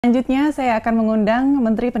Selanjutnya, saya akan mengundang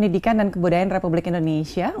Menteri Pendidikan dan Kebudayaan Republik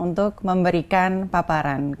Indonesia untuk memberikan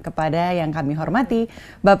paparan. Kepada yang kami hormati,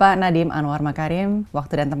 Bapak Nadiem Anwar Makarim.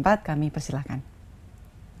 Waktu dan tempat kami persilahkan.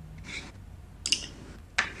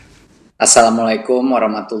 Assalamualaikum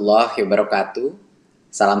warahmatullahi wabarakatuh.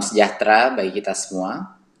 Salam sejahtera bagi kita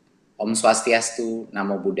semua. Om Swastiastu,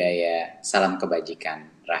 Namo Buddhaya, Salam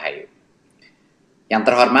Kebajikan, Rahayu. Yang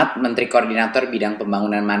terhormat Menteri Koordinator Bidang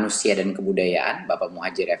Pembangunan Manusia dan Kebudayaan, Bapak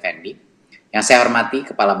Muhadjir Effendi. Yang saya hormati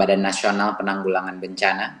Kepala Badan Nasional Penanggulangan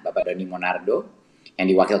Bencana, Bapak Doni Monardo.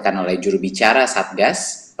 Yang diwakilkan oleh juru bicara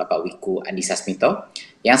Satgas, Bapak Wiku Adhisa Smito.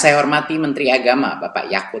 Yang saya hormati Menteri Agama, Bapak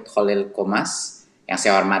Yakut Khalil Qomas. Yang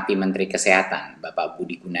saya hormati Menteri Kesehatan, Bapak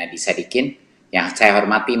Budi Gunadi Sadikin. Yang saya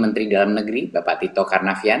hormati Menteri Dalam Negeri, Bapak Tito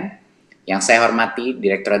Karnavian. Yang saya hormati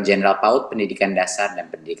Direktorat Jenderal PAUD Pendidikan Dasar dan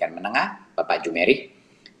Pendidikan Menengah, Bapak Jumeri.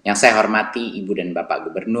 Yang saya hormati Ibu dan Bapak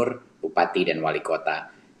Gubernur, Bupati dan Wali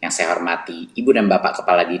Kota. Yang saya hormati Ibu dan Bapak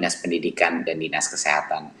Kepala Dinas Pendidikan dan Dinas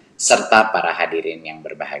Kesehatan, serta para hadirin yang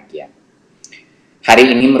berbahagia. Hari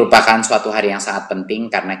ini merupakan suatu hari yang sangat penting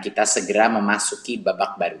karena kita segera memasuki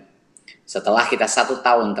babak baru. Setelah kita 1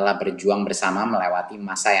 tahun telah berjuang bersama melewati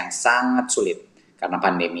masa yang sangat sulit karena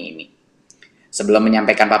pandemi ini. Sebelum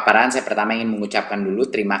menyampaikan paparan, saya pertama ingin mengucapkan dulu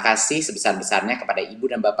terima kasih sebesar-besarnya kepada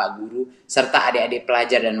Ibu dan Bapak Guru, serta adik-adik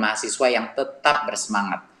pelajar dan mahasiswa yang tetap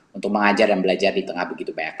bersemangat untuk mengajar dan belajar di tengah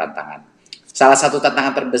begitu banyak tantangan. Salah satu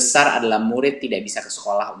tantangan terbesar adalah murid tidak bisa ke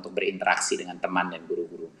sekolah untuk berinteraksi dengan teman dan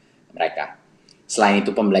guru-guru mereka. Selain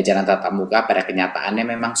itu, pembelajaran tatap muka pada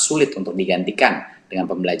kenyataannya memang sulit untuk digantikan dengan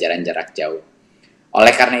pembelajaran jarak jauh.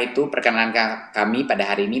 Oleh karena itu, perkenankan kami pada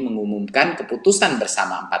hari ini mengumumkan keputusan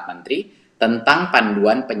bersama 4 menteri tentang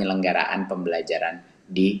panduan penyelenggaraan pembelajaran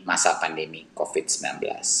di masa pandemi COVID-19.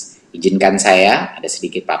 Izinkan saya ada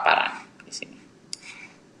sedikit paparan di sini.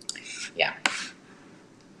 Ya.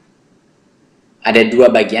 Ada 2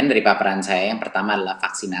 bagian dari paparan saya. Yang pertama adalah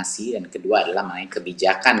vaksinasi dan kedua adalah mengenai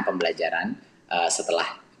kebijakan pembelajaran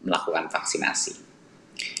setelah melakukan vaksinasi.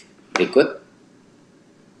 Berikut.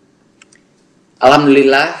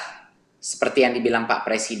 Alhamdulillah, seperti yang dibilang Pak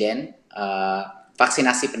Presiden,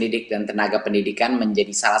 vaksinasi pendidik dan tenaga pendidikan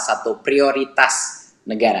menjadi salah satu prioritas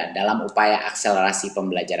negara dalam upaya akselerasi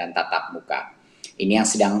pembelajaran tatap muka. Ini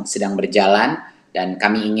yang sedang berjalan dan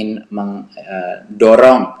kami ingin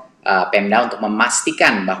mendorong Pemda untuk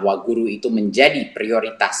memastikan bahwa guru itu menjadi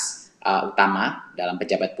prioritas utama dalam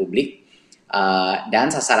pejabat publik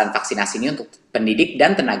dan sasaran vaksinasi ini untuk pendidik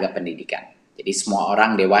dan tenaga pendidikan. Jadi semua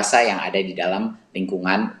orang dewasa yang ada di dalam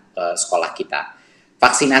lingkungan sekolah kita.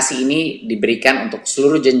 Vaksinasi ini diberikan untuk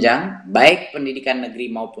seluruh jenjang, baik pendidikan negeri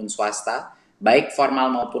maupun swasta, baik formal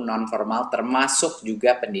maupun non-formal, termasuk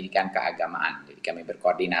juga pendidikan keagamaan. Jadi kami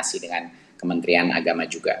berkoordinasi dengan Kementerian Agama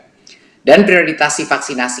juga. Dan prioritasi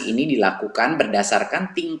vaksinasi ini dilakukan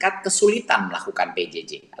berdasarkan tingkat kesulitan melakukan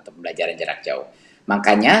PJJ atau pembelajaran jarak jauh.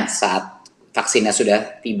 Makanya saat vaksinnya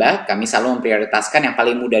sudah tiba, kami selalu memprioritaskan yang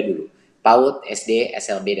paling mudah dulu. PAUD, SD,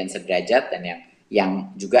 SLB, dan sederajat, dan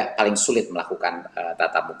yang juga paling sulit melakukan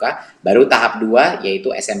tatap muka. Baru tahap 2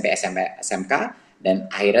 yaitu SMP, SMK,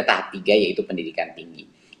 dan akhirnya tahap 3 yaitu pendidikan tinggi.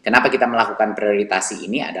 Kenapa kita melakukan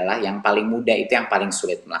prioritasi ini adalah yang paling mudah itu yang paling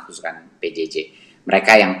sulit melakukan PJJ.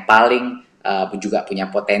 Mereka yang paling juga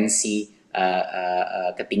punya potensi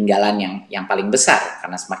ketinggalan yang paling besar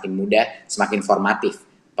karena semakin mudah, semakin formatif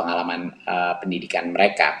pengalaman pendidikan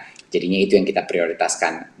mereka. Jadinya itu yang kita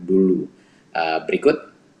prioritaskan dulu.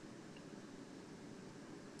 Berikut.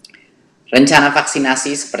 Rencana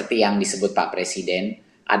vaksinasi seperti yang disebut Pak Presiden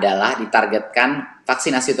adalah ditargetkan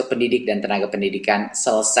vaksinasi untuk pendidik dan tenaga pendidikan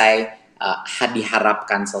selesai,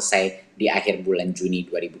 diharapkan selesai di akhir bulan Juni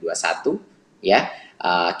 2021. Ya,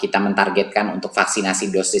 kita mentargetkan untuk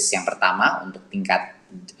vaksinasi dosis yang pertama untuk tingkat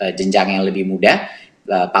jenjang yang lebih muda,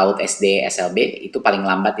 PAUD, SD, SLB, itu paling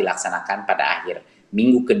lambat dilaksanakan pada akhir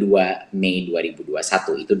minggu kedua Mei 2021.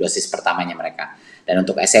 Itu dosis pertamanya mereka. Dan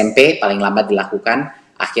untuk SMP paling lambat dilakukan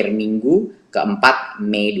akhir minggu keempat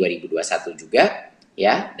Mei 2021 juga,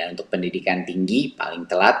 ya. Dan untuk pendidikan tinggi paling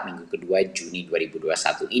telat minggu kedua Juni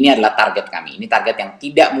 2021. Ini adalah target kami. Ini target yang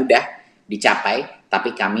tidak mudah dicapai,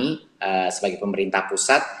 tapi kami sebagai pemerintah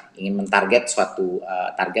pusat ingin mentarget suatu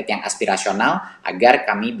target yang aspirasional agar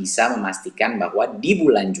kami bisa memastikan bahwa di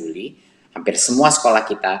bulan Juli hampir semua sekolah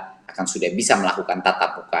kita akan sudah bisa melakukan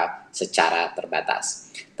tatap muka secara terbatas.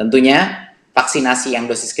 Tentunya vaksinasi yang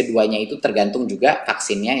dosis keduanya itu tergantung juga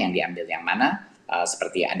vaksinnya yang diambil yang mana.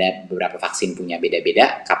 Seperti ada beberapa vaksin punya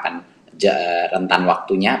beda-beda kapan rentan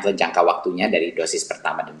waktunya atau jangka waktunya dari dosis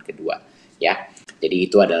pertama dan kedua. Ya, jadi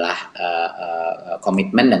itu adalah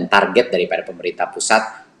komitmen dan target daripada pemerintah pusat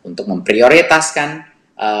untuk memprioritaskan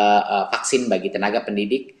vaksin bagi tenaga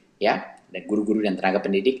pendidik, ya, dan guru-guru dan tenaga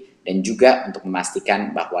pendidik, dan juga untuk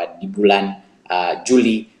memastikan bahwa di bulan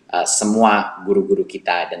Juli semua guru-guru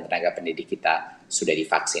kita dan tenaga pendidik kita sudah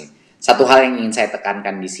divaksin. Satu hal yang ingin saya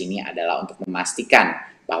tekankan di sini adalah untuk memastikan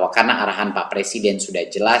bahwa karena arahan Pak Presiden sudah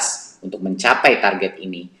jelas untuk mencapai target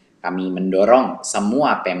ini, kami mendorong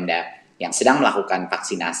semua Pemda yang sedang melakukan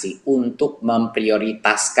vaksinasi untuk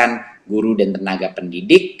memprioritaskan guru dan tenaga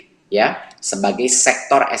pendidik, ya, sebagai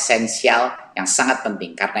sektor esensial yang sangat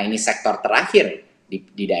penting karena ini sektor terakhir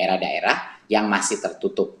di daerah-daerah yang masih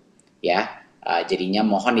tertutup, ya. Jadinya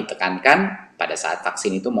mohon ditekankan pada saat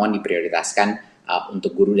vaksin itu mohon diprioritaskan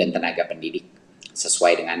untuk guru dan tenaga pendidik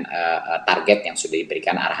sesuai dengan target yang sudah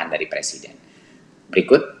diberikan arahan dari Presiden.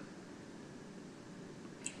 Berikut.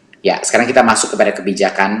 Ya, sekarang kita masuk kepada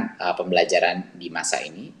kebijakan pembelajaran di masa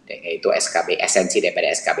ini, yaitu SKB, esensi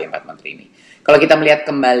daripada SKB 4 Menteri ini. Kalau kita melihat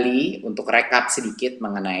kembali untuk rekap sedikit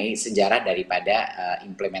mengenai sejarah daripada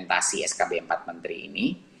implementasi SKB 4 Menteri ini,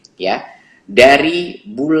 ya, dari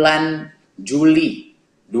bulan Juli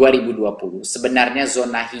 2020 sebenarnya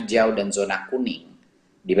zona hijau dan zona kuning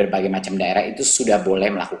di berbagai macam daerah itu sudah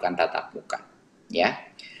boleh melakukan tatap muka, ya.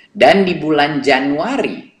 Dan di bulan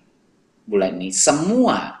Januari bulan ini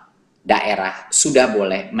semua daerah sudah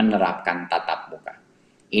boleh menerapkan tatap muka.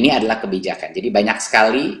 Ini adalah kebijakan. Jadi banyak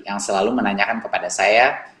sekali yang selalu menanyakan kepada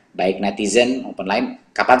saya, baik netizen maupun lain,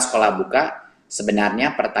 kapan sekolah buka?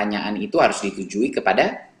 Sebenarnya pertanyaan itu harus ditujui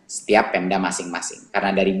kepada setiap Pemda masing-masing.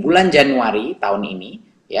 Karena dari bulan Januari tahun ini,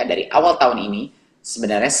 ya, dari awal tahun ini,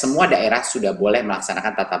 sebenarnya semua daerah sudah boleh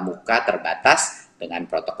melaksanakan tatap muka terbatas dengan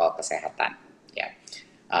protokol kesehatan. Ya.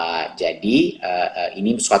 Jadi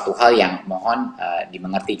ini suatu hal yang mohon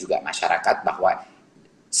dimengerti juga masyarakat bahwa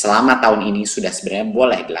selama tahun ini sudah sebenarnya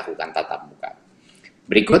boleh dilakukan tatap muka.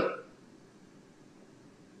 Berikut.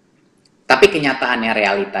 Tapi kenyataannya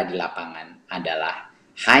realita di lapangan adalah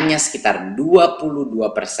hanya sekitar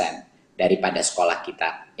 22% daripada sekolah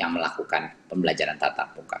kita yang melakukan pembelajaran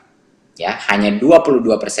tatap muka. Ya, hanya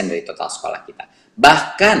 22% dari total sekolah kita.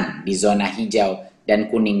 Bahkan di zona hijau dan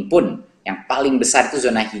kuning pun yang paling besar itu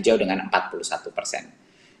zona hijau dengan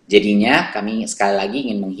 41%. Jadinya kami sekali lagi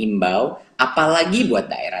ingin menghimbau, apalagi buat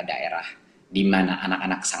daerah-daerah di mana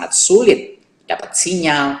anak-anak sangat sulit dapat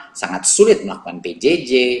sinyal, sangat sulit melakukan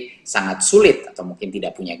PJJ, sangat sulit atau mungkin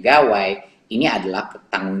tidak punya gawai. Ini adalah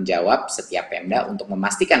tanggung jawab setiap Pemda untuk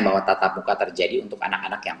memastikan bahwa tatap muka terjadi untuk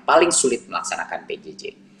anak-anak yang paling sulit melaksanakan PJJ.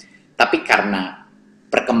 Tapi karena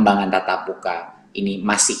perkembangan tatap muka ini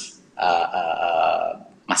masih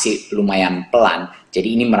lumayan pelan,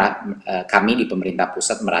 jadi ini kami di pemerintah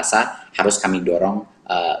pusat merasa harus kami dorong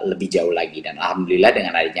lebih jauh lagi. Dan alhamdulillah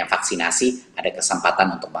dengan adanya vaksinasi ada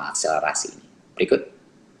kesempatan untuk mengakselerasi ini. Berikut.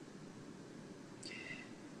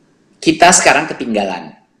 Kita sekarang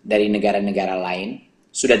ketinggalan dari negara-negara lain.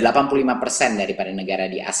 Sudah 85% daripada negara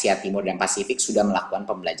di Asia Timur dan Pasifik sudah melakukan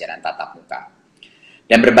pembelajaran tatap muka.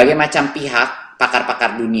 Dan berbagai macam pihak,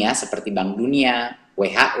 pakar-pakar dunia seperti Bank Dunia,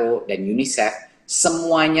 WHO, dan UNICEF,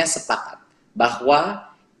 semuanya sepakat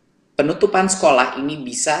bahwa penutupan sekolah ini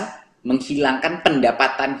bisa menghilangkan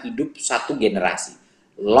pendapatan hidup satu generasi.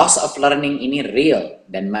 Loss of learning ini real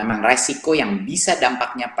dan memang resiko yang bisa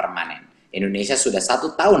dampaknya permanen. Indonesia sudah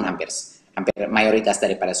 1 tahun hampir mayoritas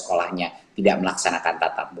daripada sekolahnya tidak melaksanakan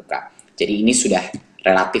tatap muka. Jadi ini sudah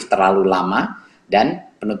relatif terlalu lama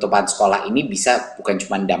dan penutupan sekolah ini bisa bukan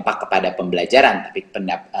cuma dampak kepada pembelajaran, tapi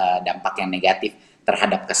dampak yang negatif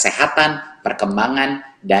terhadap kesehatan,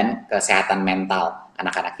 perkembangan, dan kesehatan mental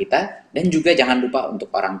anak-anak kita. Dan juga jangan lupa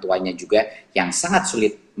untuk orang tuanya juga yang sangat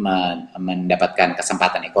sulit mendapatkan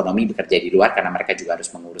kesempatan ekonomi bekerja di luar karena mereka juga harus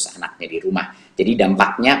mengurus anaknya di rumah. Jadi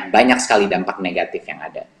dampaknya banyak sekali dampak negatif yang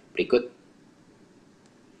ada. Berikut.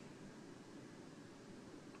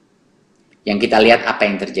 Yang kita lihat apa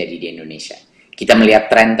yang terjadi di Indonesia. Kita melihat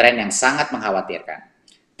tren-tren yang sangat mengkhawatirkan.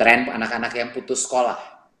 Tren anak-anak yang putus sekolah.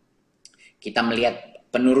 Kita melihat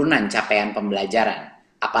penurunan capaian pembelajaran.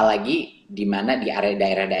 Apalagi di mana di area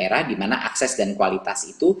daerah-daerah di mana akses dan kualitas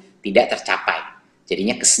itu tidak tercapai.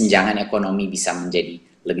 Jadinya kesenjangan ekonomi bisa menjadi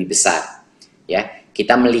lebih besar. Ya,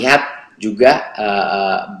 kita melihat juga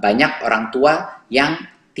banyak orang tua yang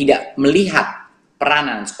tidak melihat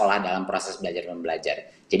peranan sekolah dalam proses belajar dan belajar.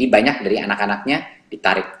 Jadi banyak dari anak-anaknya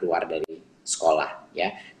ditarik keluar dari sekolah,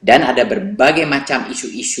 ya. Dan ada berbagai macam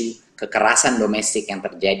isu-isu kekerasan domestik yang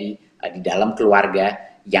terjadi di dalam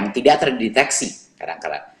keluarga yang tidak terdeteksi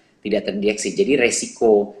kadang-kadang. Tidak terdeteksi. Jadi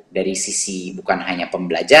resiko dari sisi bukan hanya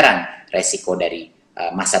pembelajaran, resiko dari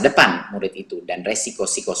masa depan murid itu dan resiko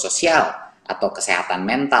psikososial atau kesehatan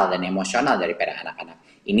mental dan emosional daripada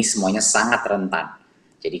anak-anak. Ini semuanya sangat rentan.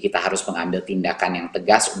 Jadi kita harus mengambil tindakan yang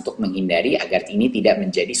tegas untuk menghindari agar ini tidak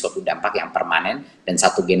menjadi suatu dampak yang permanen dan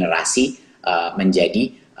satu generasi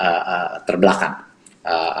menjadi terbelakang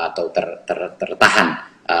atau tertahan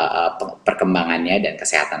perkembangannya dan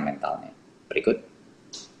kesehatan mentalnya. Berikut.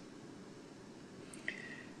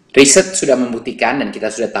 Riset sudah membuktikan dan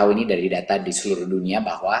kita sudah tahu ini dari data di seluruh dunia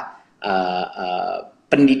bahwa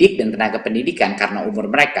pendidik dan tenaga pendidikan karena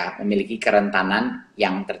umur mereka memiliki kerentanan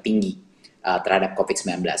yang tertinggi terhadap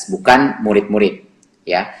COVID-19, bukan murid-murid,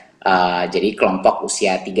 ya. Jadi kelompok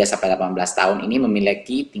usia 3-18 tahun ini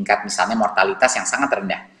memiliki tingkat misalnya mortalitas yang sangat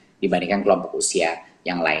rendah dibandingkan kelompok usia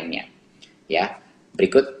yang lainnya, ya.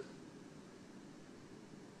 Berikut.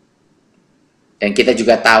 Dan kita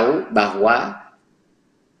juga tahu bahwa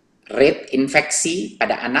rate infeksi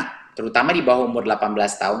pada anak, terutama di bawah umur 18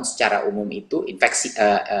 tahun, secara umum itu infeksi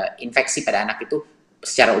pada anak itu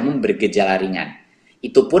secara umum bergejala ringan.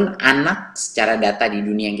 Itu pun anak secara data di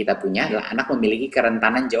dunia yang kita punya adalah anak memiliki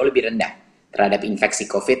kerentanan jauh lebih rendah terhadap infeksi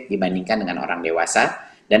COVID dibandingkan dengan orang dewasa.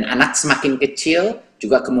 Dan anak semakin kecil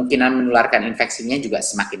juga kemungkinan menularkan infeksinya juga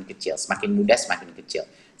semakin kecil, semakin muda semakin kecil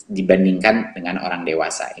dibandingkan dengan orang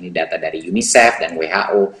dewasa. Ini data dari UNICEF dan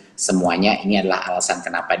WHO, semuanya ini adalah alasan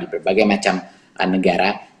kenapa di berbagai macam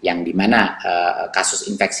negara yang dimana kasus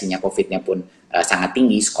infeksinya COVID-nya pun sangat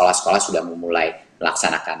tinggi, sekolah-sekolah sudah memulai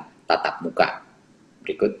melaksanakan tatap muka.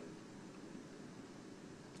 Berikut.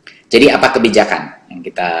 Jadi apa kebijakan yang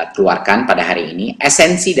kita keluarkan pada hari ini?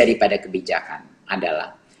 Esensi daripada kebijakan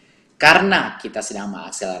adalah karena kita sedang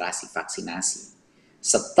mengakselerasi vaksinasi.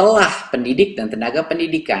 Setelah pendidik dan tenaga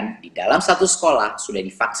pendidikan di dalam satu sekolah sudah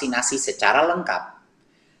divaksinasi secara lengkap,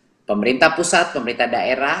 pemerintah pusat, pemerintah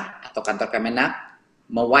daerah, atau kantor Kemenak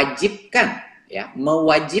mewajibkan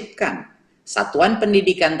satuan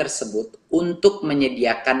pendidikan tersebut untuk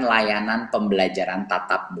menyediakan layanan pembelajaran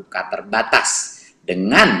tatap muka terbatas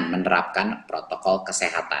dengan menerapkan protokol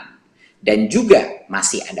kesehatan. Dan juga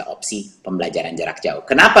masih ada opsi pembelajaran jarak jauh.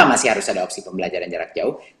 Kenapa masih harus ada opsi pembelajaran jarak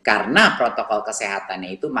jauh? Karena protokol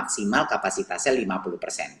kesehatannya itu maksimal kapasitasnya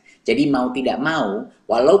 50%. Jadi mau tidak mau,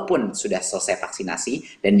 walaupun sudah selesai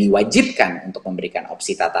vaksinasi dan diwajibkan untuk memberikan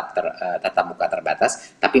opsi tatap muka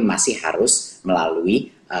terbatas, tapi masih harus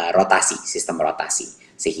melalui sistem rotasi.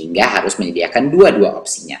 Sehingga harus menyediakan dua-dua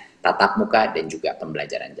opsinya, tatap muka dan juga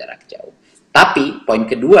pembelajaran jarak jauh. Tapi poin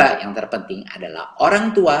kedua yang terpenting adalah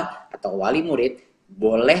orang tua atau wali murid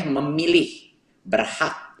boleh memilih,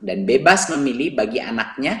 berhak dan bebas memilih bagi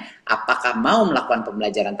anaknya apakah mau melakukan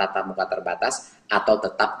pembelajaran tatap muka terbatas atau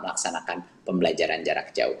tetap melaksanakan pembelajaran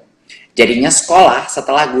jarak jauh. Jadinya sekolah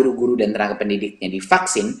setelah guru-guru dan tenaga pendidiknya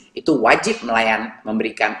divaksin itu wajib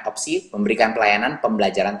memberikan pelayanan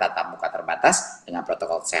pembelajaran tatap muka terbatas dengan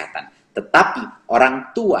protokol kesehatan. Tetapi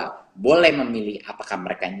orang tua boleh memilih apakah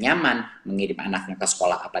mereka nyaman mengirim anaknya ke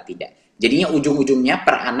sekolah apa tidak. Jadinya ujung-ujungnya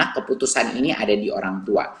per anak keputusan ini ada di orang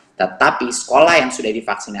tua. Tetapi sekolah yang sudah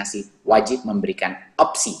divaksinasi wajib memberikan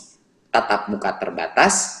opsi tatap muka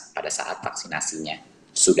terbatas pada saat vaksinasinya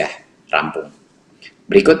sudah rampung.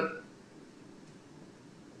 Berikut.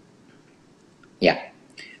 Ya,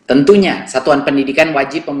 tentunya satuan pendidikan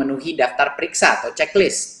wajib memenuhi daftar periksa atau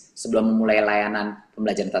checklist sebelum memulai layanan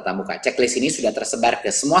pembelajaran tatap muka. Checklist ini sudah tersebar ke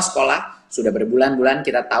semua sekolah, sudah berbulan-bulan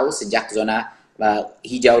kita tahu sejak zona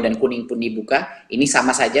hijau dan kuning pun dibuka. Ini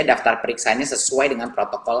sama saja daftar periksanya sesuai dengan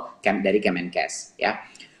protokol dari Kemenkes. Ya.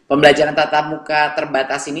 Pembelajaran tatap muka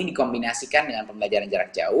terbatas ini dikombinasikan dengan pembelajaran jarak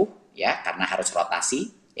jauh, ya, karena harus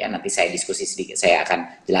rotasi. Ya, nanti saya diskusi sedikit, saya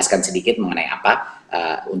akan jelaskan sedikit mengenai apa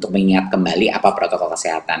untuk mengingat kembali apa protokol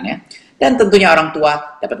kesehatannya. Dan tentunya orang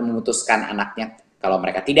tua dapat memutuskan anaknya. Kalau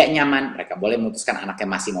mereka tidak nyaman, mereka boleh memutuskan anaknya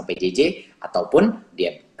masih mau PJJ ataupun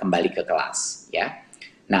dia kembali ke kelas. Ya.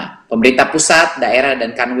 Nah, pemerintah pusat, daerah,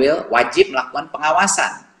 dan Kanwil wajib melakukan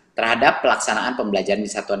pengawasan terhadap pelaksanaan pembelajaran di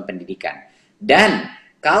satuan pendidikan. Dan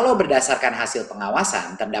kalau berdasarkan hasil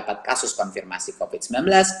pengawasan terdapat kasus konfirmasi COVID-19,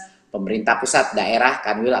 pemerintah pusat, daerah,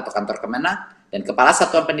 Kanwil, atau kantor Kemenak, dan kepala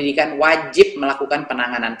satuan pendidikan wajib melakukan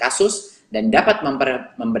penanganan kasus dan dapat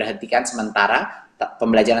memberhentikan sementara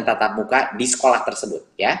pembelajaran tatap muka di sekolah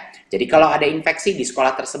tersebut, ya. Jadi kalau ada infeksi di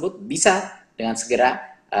sekolah tersebut bisa dengan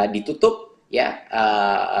segera ditutup, ya,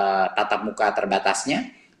 tatap muka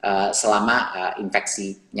terbatasnya selama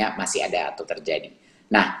infeksinya masih ada atau terjadi.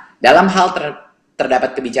 Nah, dalam hal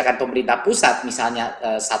terdapat kebijakan pemerintah pusat, misalnya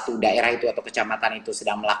satu daerah itu atau kecamatan itu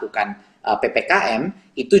sedang melakukan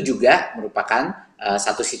PPKM, itu juga merupakan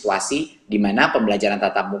satu situasi di mana pembelajaran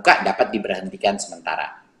tatap muka dapat diberhentikan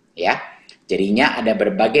sementara, ya. Jadinya ada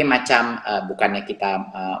berbagai macam, bukannya kita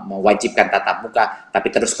mewajibkan tatap muka,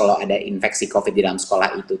 tapi terus kalau ada infeksi COVID di dalam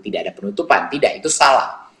sekolah itu tidak ada penutupan. Tidak, itu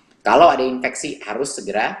salah. Kalau ada infeksi harus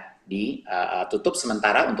segera ditutup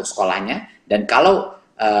sementara untuk sekolahnya, dan kalau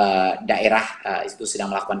daerah itu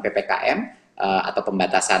sedang melakukan PPKM atau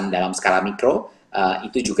pembatasan dalam skala mikro,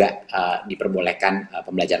 itu juga diperbolehkan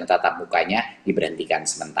pembelajaran tatap mukanya diberhentikan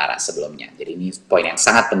sementara sebelumnya. Jadi ini poin yang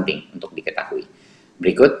sangat penting untuk diketahui.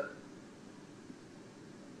 Berikut.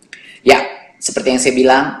 Ya, seperti yang saya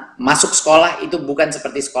bilang, masuk sekolah itu bukan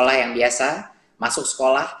seperti sekolah yang biasa. Masuk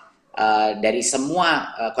sekolah dari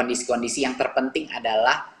semua kondisi-kondisi yang terpenting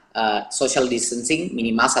adalah social distancing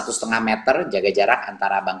minimal 1,5 meter, jaga jarak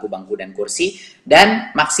antara bangku-bangku dan kursi,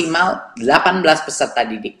 dan maksimal 18 peserta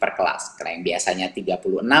didik per kelas. Karena yang biasanya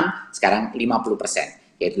 36, sekarang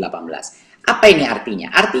 50%, yaitu 18. Apa ini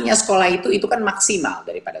artinya? Artinya sekolah itu kan maksimal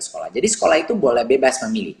daripada sekolah. Jadi sekolah itu boleh bebas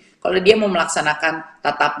memilih. Kalau dia mau melaksanakan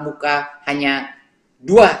tatap muka hanya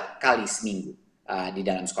 2 kali seminggu di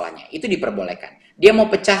dalam sekolahnya, itu diperbolehkan. Dia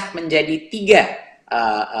mau pecah menjadi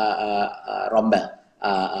 3 rombel,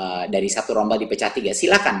 dari 1 rombel dipecah 3,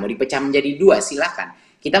 silakan. Mau dipecah menjadi 2, silakan.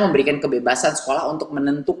 Kita memberikan kebebasan sekolah untuk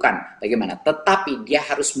menentukan bagaimana. Tetapi dia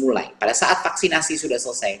harus mulai. Pada saat vaksinasi sudah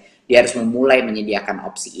selesai, dia harus memulai menyediakan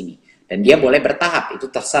opsi ini. Dan dia boleh bertahap,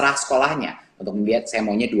 itu terserah sekolahnya. Untuk membuat saya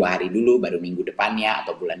maunya 2 hari dulu, baru minggu depannya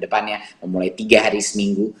atau bulan depannya, memulai 3 hari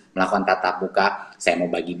seminggu melakukan tatap muka. Saya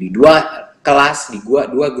mau bagi di 2 kelas, di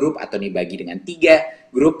 2 grup, atau dibagi dengan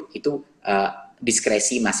 3 grup, itu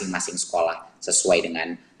diskresi masing-masing sekolah sesuai dengan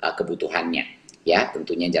kebutuhannya. Ya,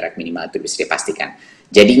 tentunya jarak minimal itu bisa dipastikan.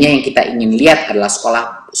 Jadinya yang kita ingin lihat adalah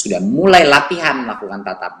sekolah sudah mulai latihan melakukan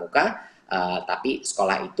tatap muka, tapi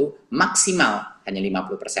sekolah itu maksimal hanya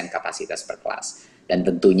 50% kapasitas per kelas. Dan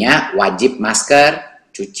tentunya wajib masker,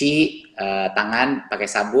 cuci tangan pakai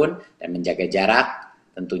sabun, dan menjaga jarak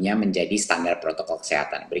tentunya menjadi standar protokol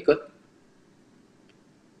kesehatan. Berikut.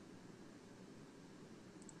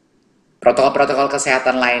 Protokol-protokol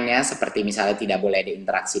kesehatan lainnya seperti misalnya tidak boleh ada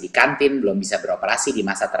interaksi di kantin, belum bisa beroperasi di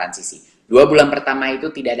masa transisi. 2 bulan pertama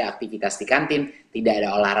itu tidak ada aktivitas di kantin, tidak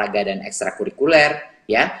ada olahraga dan ekstrakurikuler,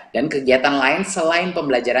 ya, dan kegiatan lain selain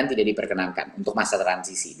pembelajaran tidak diperkenankan untuk masa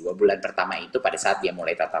transisi. 2 bulan pertama itu pada saat dia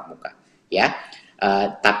mulai tatap muka, ya.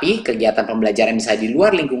 Tapi kegiatan pembelajaran misalnya di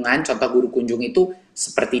luar lingkungan, contoh guru kunjung itu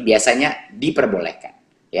seperti biasanya diperbolehkan,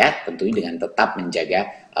 ya, tentunya dengan tetap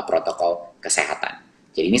menjaga protokol kesehatan.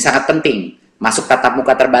 Jadi ini sangat penting. Masuk tatap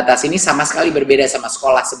muka terbatas ini sama sekali berbeda sama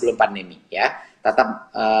sekolah sebelum pandemi, ya.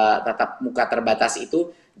 Tatap muka terbatas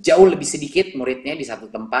itu jauh lebih sedikit muridnya di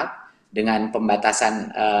satu tempat dengan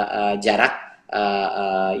pembatasan jarak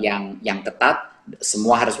yang ketat.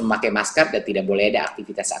 Semua harus memakai masker dan tidak boleh ada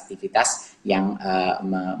aktivitas-aktivitas yang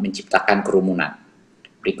menciptakan kerumunan.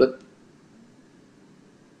 Berikut.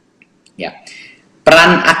 Ya.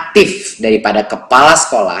 Peran aktif daripada kepala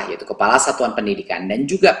sekolah, yaitu kepala satuan pendidikan, dan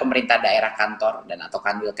juga pemerintah daerah kantor dan atau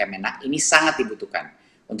kanwil Kemenak ini sangat dibutuhkan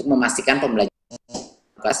untuk memastikan pembelajaran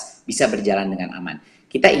bisa berjalan dengan aman.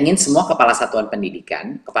 Kita ingin semua kepala satuan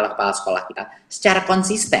pendidikan, kepala-kepala sekolah kita secara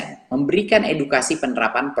konsisten memberikan edukasi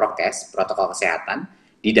penerapan prokes, protokol kesehatan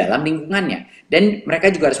di dalam lingkungannya. Dan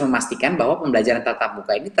mereka juga harus memastikan bahwa pembelajaran tatap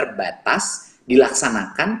muka ini terbatas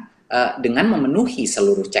dilaksanakan dengan memenuhi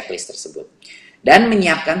seluruh checklist tersebut. Dan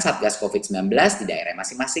menyiapkan Satgas COVID-19 di daerah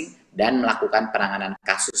masing-masing dan melakukan penanganan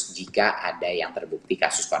kasus jika ada yang terbukti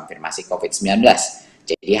kasus konfirmasi COVID-19.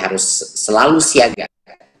 Jadi harus selalu siaga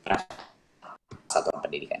satuan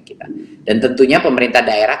pendidikan kita. Dan tentunya pemerintah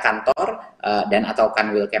daerah, kantor, dan atau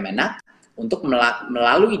kanwil Kemenak untuk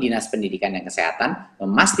melalui Dinas Pendidikan dan Kesehatan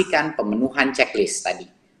memastikan pemenuhan checklist tadi.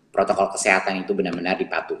 Protokol kesehatan itu benar-benar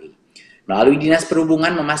dipatuhi. Melalui Dinas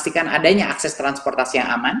Perhubungan memastikan adanya akses transportasi yang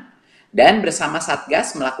aman, dan bersama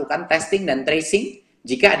Satgas melakukan testing dan tracing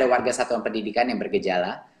jika ada warga satuan pendidikan yang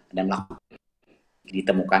bergejala dan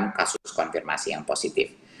ditemukan kasus konfirmasi yang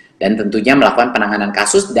positif. Dan tentunya melakukan penanganan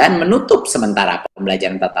kasus dan menutup sementara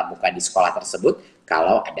pembelajaran tatap muka di sekolah tersebut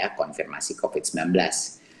kalau ada konfirmasi COVID-19.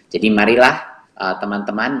 Jadi marilah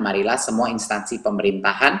teman-teman, marilah semua instansi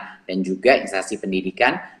pemerintahan dan juga instansi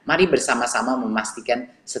pendidikan, mari bersama-sama memastikan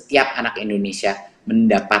setiap anak Indonesia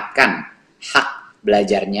mendapatkan hak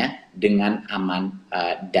belajarnya dengan aman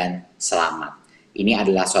dan selamat. Ini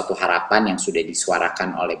adalah suatu harapan yang sudah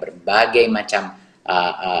disuarakan oleh berbagai macam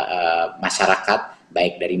masyarakat,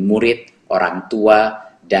 baik dari murid, orang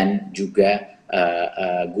tua, dan juga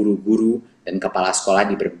guru-guru dan kepala sekolah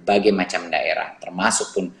di berbagai macam daerah, termasuk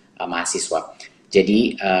pun mahasiswa.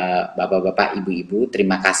 Jadi bapak-bapak, ibu-ibu,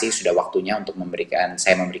 terima kasih sudah waktunya untuk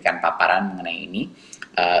saya memberikan paparan mengenai ini.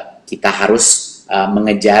 Kita harus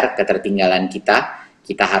mengejar ketertinggalan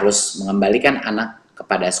kita harus mengembalikan anak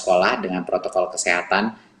kepada sekolah dengan protokol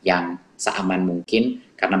kesehatan yang seaman mungkin,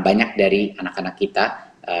 karena banyak dari anak-anak kita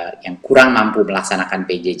yang kurang mampu melaksanakan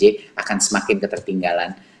PJJ akan semakin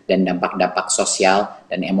ketertinggalan, dan dampak-dampak sosial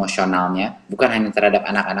dan emosionalnya bukan hanya terhadap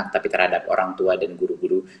anak-anak tapi terhadap orang tua dan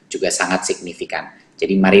guru-guru juga sangat signifikan.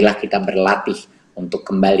 Jadi marilah kita berlatih untuk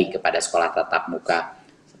kembali kepada sekolah tatap muka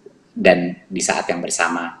dan di saat yang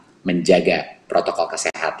bersama menjaga protokol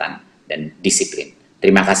kesehatan dan disiplin.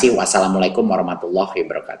 Terima kasih. Wassalamualaikum warahmatullahi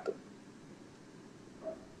wabarakatuh.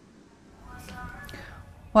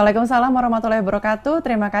 Waalaikumsalam warahmatullahi wabarakatuh.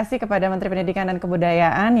 Terima kasih kepada Menteri Pendidikan dan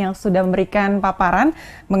Kebudayaan yang sudah memberikan paparan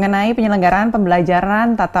mengenai penyelenggaraan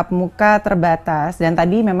pembelajaran tatap muka terbatas. Dan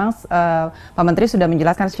tadi memang Pak Menteri sudah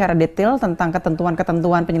menjelaskan secara detail tentang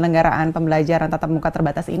ketentuan-ketentuan penyelenggaraan pembelajaran tatap muka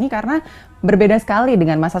terbatas ini karena berbeda sekali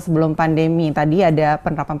dengan masa sebelum pandemi. Tadi ada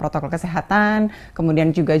penerapan protokol kesehatan,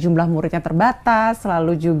 kemudian juga jumlah muridnya terbatas,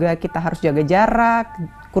 lalu juga kita harus jaga jarak,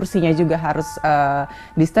 kursinya juga harus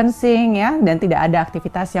distancing ya, dan tidak ada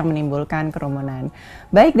aktivitas yang menimbulkan kerumunan.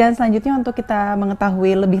 Baik, dan selanjutnya untuk kita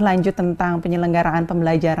mengetahui lebih lanjut tentang penyelenggaraan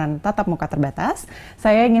pembelajaran tatap muka terbatas,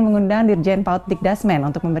 saya ingin mengundang Dirjen PAUD Dikdasmen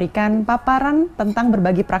untuk memberikan paparan tentang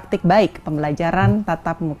berbagi praktik baik pembelajaran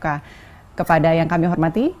tatap muka. Kepada yang kami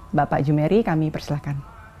hormati, Bapak Jumeri, kami persilahkan.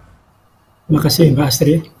 Terima kasih Mbak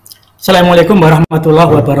Astri. Assalamualaikum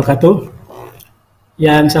warahmatullahi wabarakatuh.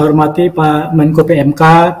 Yang saya hormati Pak Menko PMK,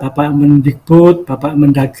 Bapak Mendikbud, Bapak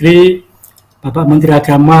Mendagri, Bapak Menteri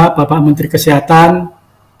Agama, Bapak Menteri Kesehatan,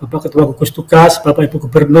 Bapak Ketua Gugus Tugas, Bapak Ibu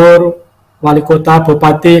Gubernur, Wali Kota,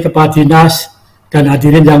 Bupati, Kepala Dinas, dan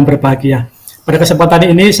hadirin yang berbahagia. Pada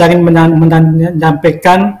kesempatan ini saya ingin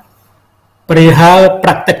menyampaikan perihal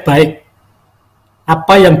praktek baik.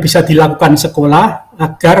 Apa yang bisa dilakukan sekolah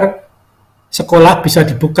agar sekolah bisa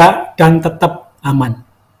dibuka dan tetap aman.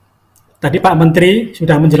 Tadi Pak Menteri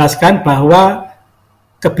sudah menjelaskan bahwa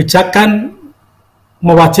kebijakan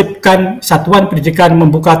mewajibkan satuan pendidikan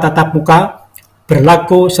membuka tatap muka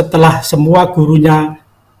berlaku setelah semua gurunya,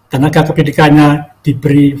 tenaga kependidikannya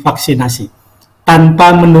diberi vaksinasi,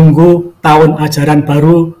 tanpa menunggu tahun ajaran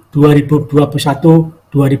baru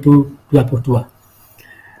 2021-2022.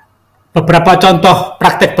 Beberapa contoh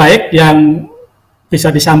praktek baik yang bisa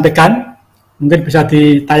disampaikan, mungkin bisa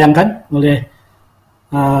ditayangkan oleh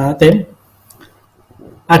tim.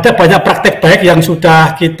 Ada banyak praktek baik yang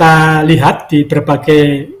sudah kita lihat di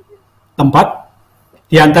berbagai tempat,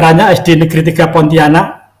 di antaranya SD Negeri 3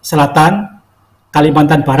 Pontianak Selatan,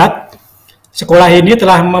 Kalimantan Barat. Sekolah ini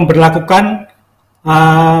telah memberlakukan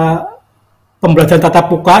pembelajaran tatap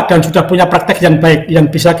muka dan sudah punya praktek yang baik yang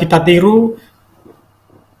bisa kita tiru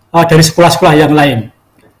dari sekolah-sekolah yang lain.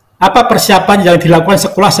 Apa persiapan yang dilakukan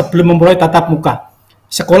sekolah sebelum memulai tatap muka?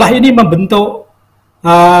 Sekolah ini membentuk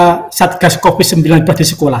Satgas COVID-19 di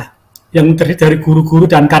sekolah yang terdiri dari guru-guru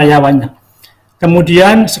dan karyawannya.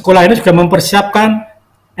 Kemudian sekolah ini juga mempersiapkan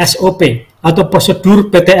SOP atau prosedur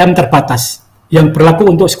PTM terbatas yang berlaku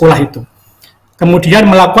untuk sekolah itu. Kemudian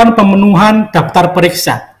melakukan pemenuhan daftar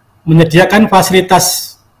periksa, menyediakan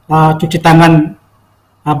fasilitas cuci tangan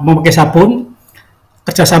memakai sabun,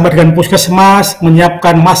 kerjasama dengan puskesmas,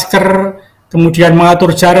 menyiapkan masker, kemudian mengatur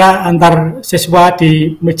jarak antar siswa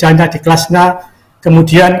di mejanya di kelasnya,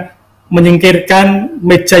 kemudian menyingkirkan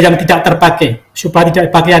meja yang tidak terpakai supaya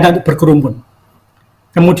tidak dipakai anak untuk berkerumun.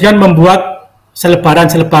 Kemudian membuat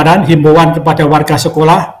selebaran-selebaran himbauan kepada warga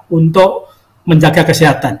sekolah untuk menjaga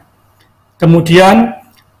kesehatan. Kemudian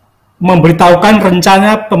memberitahukan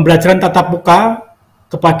rencana pembelajaran tatap muka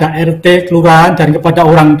kepada RT, kelurahan, dan kepada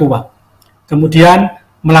orang tua. Kemudian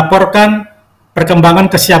melaporkan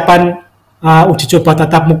perkembangan kesiapan uji coba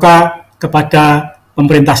tatap muka kepada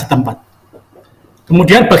pemerintah setempat.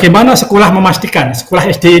 Kemudian bagaimana sekolah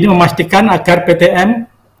SD ini memastikan agar PTM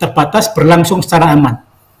terbatas berlangsung secara aman.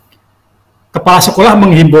 Kepala sekolah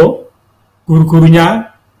menghimbau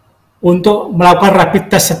guru-gurunya untuk melakukan rapid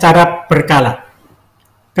test secara berkala.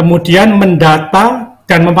 Kemudian mendata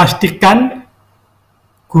dan memastikan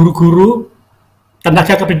guru-guru,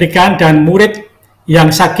 tenaga kependidikan, dan murid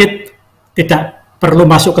yang sakit tidak perlu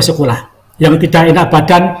masuk ke sekolah. Yang tidak enak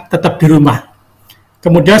badan tetap di rumah.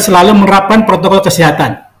 Kemudian selalu menerapkan protokol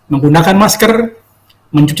kesehatan, menggunakan masker,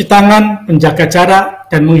 mencuci tangan, menjaga jarak,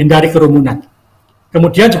 dan menghindari kerumunan.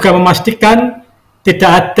 Kemudian juga memastikan tidak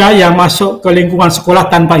ada yang masuk ke lingkungan sekolah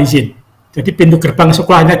tanpa izin. Jadi pintu gerbang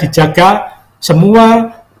sekolahnya dijaga,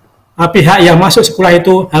 semua pihak yang masuk sekolah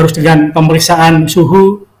itu harus dengan pemeriksaan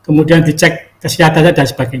suhu, kemudian dicek kesehatannya dan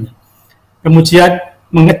sebagainya. Kemudian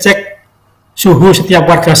mengecek suhu setiap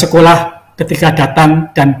warga sekolah ketika datang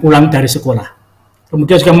dan pulang dari sekolah.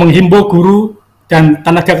 Kemudian juga menghimbau guru dan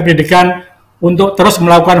tenaga pendidikan untuk terus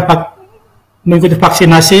mengikuti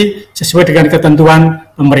vaksinasi sesuai dengan ketentuan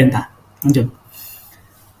pemerintah. Lanjut.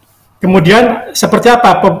 Kemudian seperti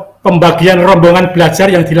apa pembagian rombongan belajar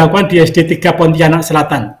yang dilakukan di SD 3 Pontianak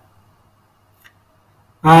Selatan?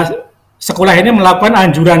 Sekolah ini melakukan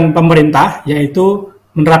anjuran pemerintah, yaitu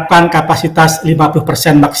menerapkan kapasitas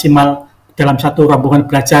 50% maksimal dalam satu rombongan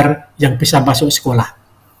belajar yang bisa masuk sekolah.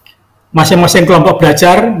 Masing-masing kelompok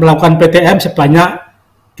belajar melakukan PTM sebanyak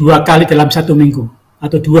 2 kali dalam 1 minggu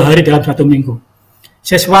atau 2 hari dalam 1 minggu.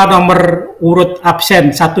 Siswa nomor urut absen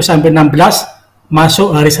 1-16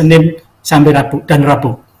 masuk hari Senin sampai Rabu dan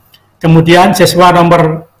Rabu. Kemudian siswa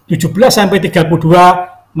nomor 17-32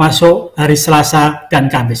 masuk hari Selasa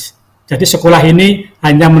dan Kamis. Jadi sekolah ini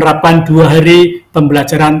hanya menerapkan 2 hari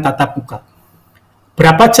pembelajaran tatap muka.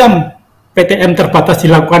 Berapa jam PTM terbatas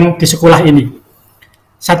dilakukan di sekolah ini?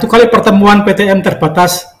 1 kali pertemuan PTM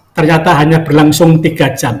terbatas ternyata hanya berlangsung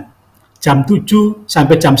 3 jam. Jam 7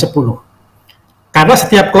 sampai jam 10. Karena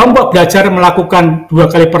setiap kelompok belajar melakukan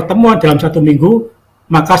 2 kali pertemuan dalam 1 minggu,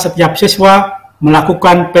 maka setiap siswa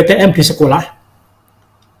melakukan PTM di sekolah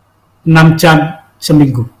 6 jam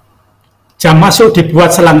seminggu. Jam masuk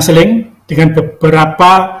dibuat selang-seling dengan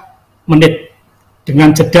beberapa menit,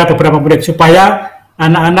 dengan jeda beberapa menit, supaya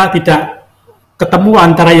anak-anak tidak ketemu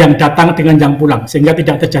antara yang datang dengan yang pulang, sehingga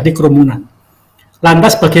tidak terjadi kerumunan.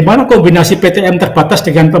 Lantas bagaimana kombinasi PTM terbatas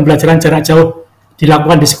dengan pembelajaran jarak jauh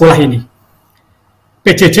dilakukan di sekolah ini?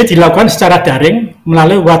 PJJ dilakukan secara daring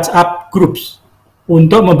melalui WhatsApp Groups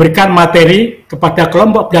untuk memberikan materi kepada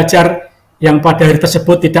kelompok belajar yang pada hari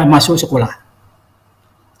tersebut tidak masuk sekolah.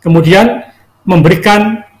 Kemudian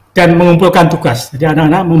memberikan dan mengumpulkan tugas. Jadi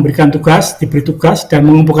anak-anak memberikan tugas, diberi tugas, dan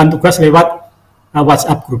mengumpulkan tugas lewat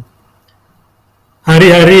WhatsApp Group.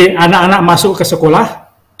 Hari-hari anak-anak masuk ke sekolah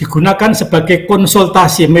digunakan sebagai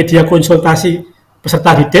konsultasi, media konsultasi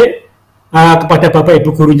peserta didik kepada Bapak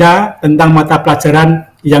Ibu gurunya tentang mata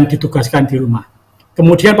pelajaran yang ditugaskan di rumah.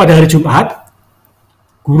 Kemudian pada hari Jumat,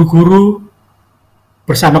 guru-guru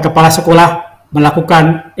bersama kepala sekolah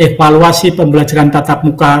melakukan evaluasi pembelajaran tatap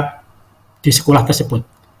muka di sekolah tersebut.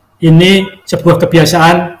 Ini sebuah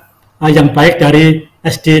kebiasaan yang baik dari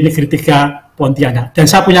SD Negeri 3 Pontianak. Dan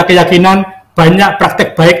saya punya keyakinan banyak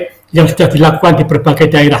praktek baik yang sudah dilakukan di berbagai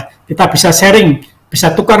daerah. Kita bisa sharing,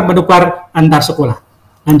 bisa tukar-menukar antar sekolah.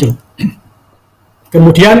 Lanjut.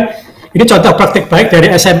 Kemudian ini contoh praktik baik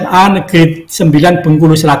dari SMA Negeri 9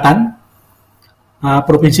 Bengkulu Selatan,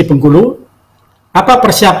 Provinsi Bengkulu. Apa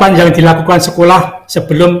persiapan yang dilakukan sekolah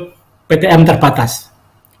sebelum PTM terbatas?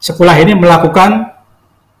 Sekolah ini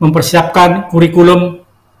mempersiapkan kurikulum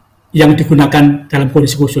yang digunakan dalam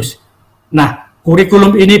kondisi khusus. Nah,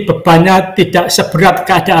 kurikulum ini bebannya tidak seberat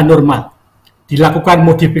keadaan normal. Dilakukan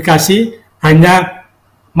modifikasi, hanya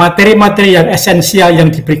materi-materi yang esensial yang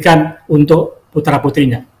diberikan untuk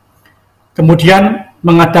putra-putrinya. Kemudian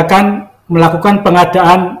melakukan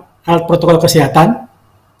pengadaan alat protokol kesehatan,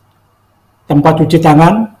 tempat cuci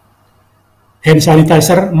tangan, hand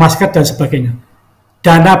sanitizer, masker, dan sebagainya.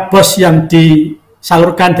 Dana BOS yang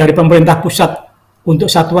disalurkan dari pemerintah pusat untuk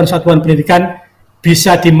satuan-satuan pendidikan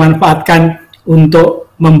bisa dimanfaatkan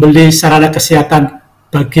untuk membeli sarana kesehatan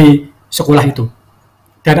bagi sekolah itu.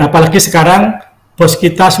 Dan apalagi sekarang BOS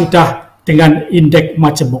kita sudah dengan indeks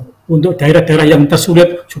majemuk. Untuk daerah-daerah yang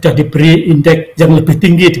tersulit sudah diberi indeks yang lebih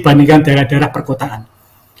tinggi dibandingkan daerah-daerah perkotaan.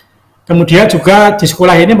 Kemudian juga di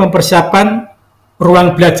sekolah ini mempersiapkan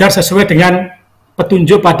ruang belajar sesuai dengan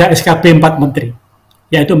petunjuk pada SKB 4 Menteri,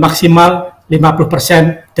 yaitu maksimal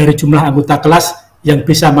 50% dari jumlah anggota kelas yang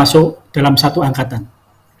bisa masuk dalam satu angkatan.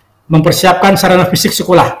 Mempersiapkan sarana fisik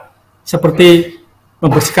sekolah, seperti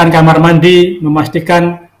membersihkan kamar mandi,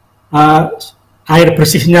 memastikan air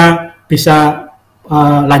bersihnya bisa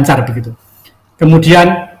lancar begitu. Kemudian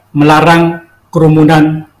melarang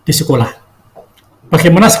kerumunan di sekolah.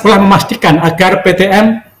 Bagaimana sekolah memastikan agar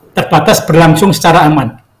PTM terbatas berlangsung secara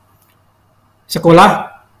aman? Sekolah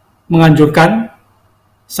menganjurkan,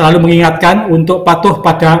 selalu mengingatkan untuk patuh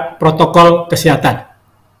pada protokol kesehatan,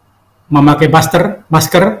 memakai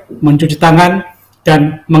masker, mencuci tangan,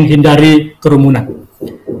 dan menghindari kerumunan.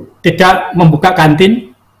 Tidak membuka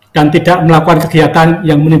kantin dan tidak melakukan kegiatan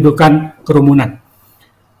yang menimbulkan kerumunan.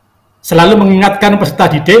 Selalu mengingatkan peserta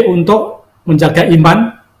didik untuk menjaga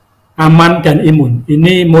iman, aman, dan imun.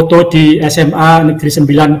 Ini moto di SMA Negeri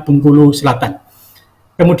 9 Bengkulu Selatan.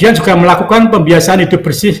 Kemudian juga melakukan pembiasaan hidup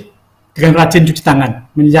bersih dengan rajin cuci tangan,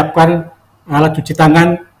 menyiapkan alat cuci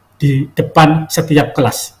tangan di depan setiap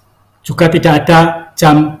kelas. Juga tidak ada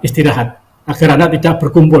jam istirahat, agar anak tidak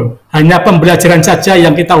berkumpul. Hanya pembelajaran saja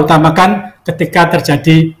yang kita utamakan ketika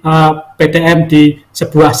terjadi PTM di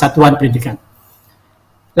sebuah satuan pendidikan.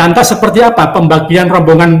 Lantas seperti apa pembagian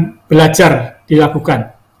rombongan belajar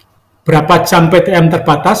dilakukan? Berapa jam PTM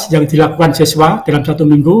terbatas yang dilakukan siswa dalam 1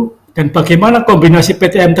 minggu? dan bagaimana kombinasi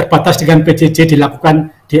PTM terbatas dengan PJJ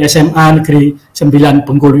dilakukan di SMA Negeri 9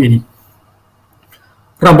 Bengkulu ini.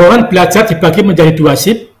 Rombongan belajar dibagi menjadi 2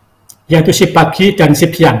 shift, yaitu shift pagi dan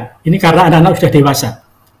shift siang. Ini karena anak-anak sudah dewasa.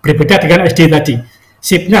 Berbeda dengan SD tadi,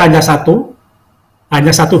 shiftnya hanya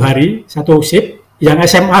satu hari, satu shift.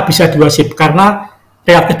 Yang SMA bisa 2 shift karena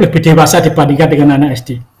relatif lebih dewasa dibandingkan dengan anak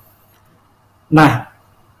SD. Nah,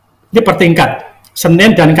 ini per tingkat.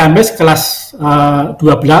 Senin dan Kamis kelas 12,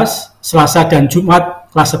 Selasa dan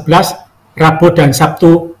Jumat kelas 11, Rabu dan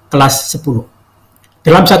Sabtu kelas 10.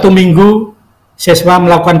 Dalam 1 minggu, siswa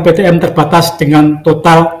melakukan PTM terbatas dengan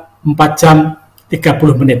total 4 jam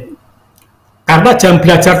 30 menit. Karena jam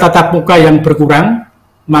belajar tatap muka yang berkurang,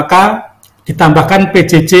 maka ditambahkan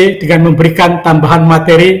PJJ dengan memberikan tambahan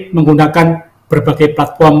materi menggunakan berbagai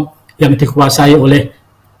platform yang dikuasai oleh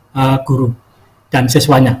guru dan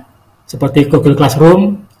siswanya, seperti Google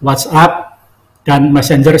Classroom, WhatsApp, dan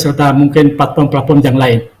Messenger, serta mungkin platform-platform yang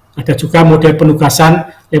lain. Ada juga model penugasan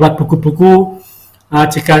lewat buku-buku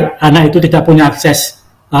jika anak itu tidak punya akses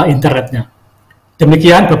internetnya.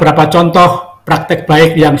 Demikian beberapa contoh praktek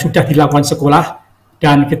baik yang sudah dilakukan sekolah,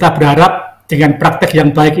 dan kita berharap dengan praktek yang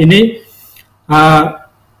baik ini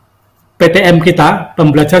PTM kita,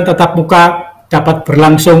 pembelajaran tatap muka, dapat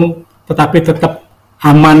berlangsung tetapi tetap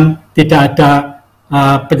aman, tidak ada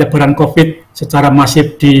penyebaran COVID secara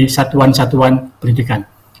masif di satuan-satuan pendidikan.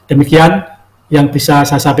 Demikian yang bisa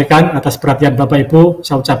saya sampaikan. Atas perhatian Bapak Ibu,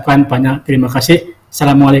 saya ucapkan banyak terima kasih.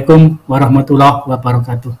 Assalamualaikum warahmatullahi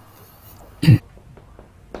wabarakatuh.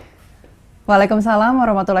 Waalaikumsalam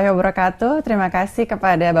warahmatullahi wabarakatuh. Terima kasih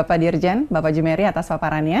kepada Bapak Dirjen, Bapak Jumeri atas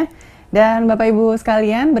paparannya. Dan Bapak Ibu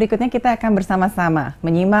sekalian, berikutnya kita akan bersama-sama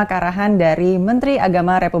menyimak arahan dari Menteri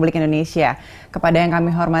Agama Republik Indonesia. Kepada yang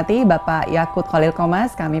kami hormati, Bapak Yakut Khalil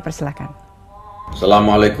Qomas, kami persilakan.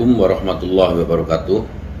 Assalamualaikum warahmatullahi wabarakatuh.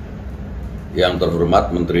 Yang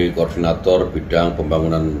terhormat Menteri Koordinator Bidang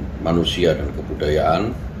Pembangunan Manusia dan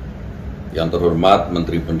Kebudayaan, yang terhormat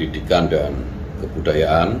Menteri Pendidikan dan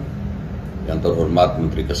Kebudayaan, yang terhormat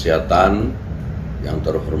Menteri Kesehatan, yang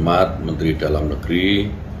terhormat Menteri Dalam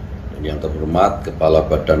Negeri, yang terhormat Kepala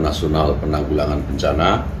Badan Nasional Penanggulangan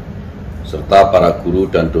Bencana, serta para guru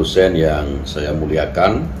dan dosen yang saya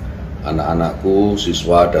muliakan, anak-anakku,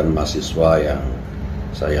 siswa dan mahasiswa yang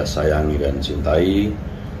saya sayangi dan cintai,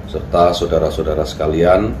 serta saudara-saudara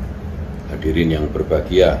sekalian, hadirin yang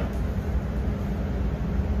berbahagia.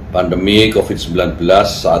 Pandemi COVID-19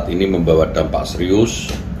 saat ini membawa dampak serius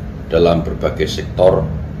dalam berbagai sektor,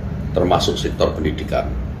 termasuk sektor pendidikan.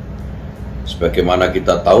 Sebagaimana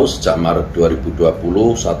kita tahu, sejak Maret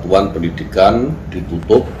 2020, satuan pendidikan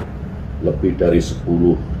ditutup, lebih dari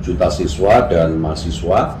 10 juta siswa dan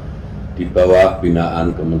mahasiswa di bawah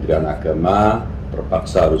binaan Kementerian Agama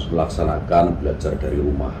terpaksa harus melaksanakan belajar dari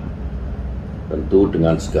rumah. Tentu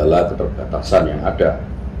dengan segala keterbatasan yang ada.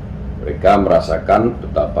 Mereka merasakan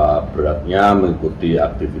betapa beratnya mengikuti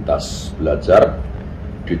aktivitas belajar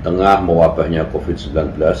di tengah mewabahnya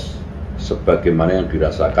COVID-19, sebagaimana yang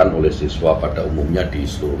dirasakan oleh siswa pada umumnya di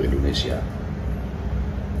seluruh Indonesia.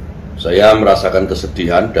 Saya merasakan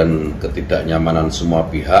kesedihan dan ketidaknyamanan semua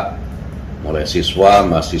pihak, mulai siswa,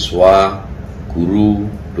 mahasiswa, guru,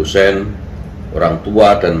 dosen, orang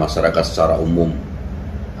tua, dan masyarakat secara umum,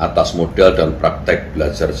 atas modal dan praktek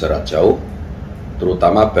belajar jarak jauh,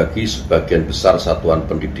 terutama bagi sebagian besar satuan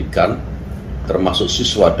pendidikan, termasuk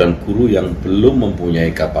siswa dan guru yang belum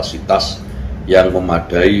mempunyai kapasitas yang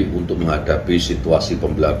memadai untuk menghadapi situasi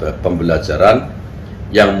pembelajaran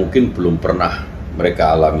yang mungkin belum pernah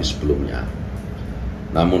mereka alami sebelumnya.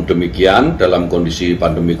 Namun demikian, dalam kondisi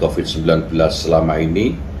pandemi COVID-19 selama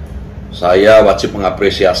ini, saya wajib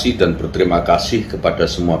mengapresiasi dan berterima kasih kepada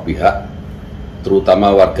semua pihak,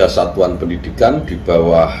 terutama warga satuan pendidikan di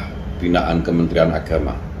bawah binaan Kementerian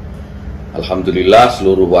Agama. Alhamdulillah,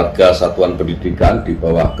 seluruh warga satuan pendidikan di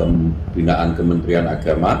bawah binaan Kementerian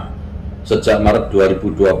Agama sejak Maret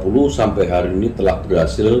 2020 sampai hari ini telah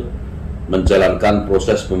berhasil menjalankan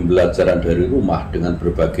proses pembelajaran dari rumah dengan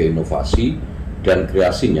berbagai inovasi dan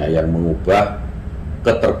kreasinya yang mengubah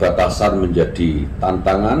keterbatasan menjadi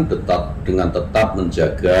tantangan dengan tetap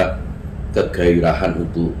menjaga kegairahan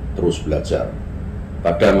untuk terus belajar.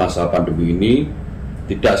 Pada masa pandemi ini,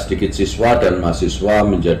 tidak sedikit siswa dan mahasiswa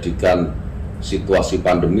menjadikan situasi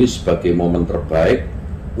pandemi sebagai momen terbaik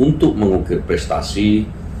untuk mengukir prestasi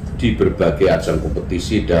di berbagai ajang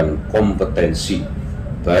kompetisi dan kompetensi,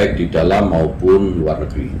 baik di dalam maupun luar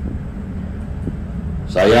negeri.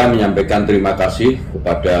 Saya menyampaikan terima kasih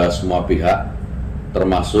kepada semua pihak,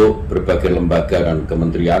 termasuk berbagai lembaga dan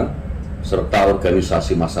kementerian, serta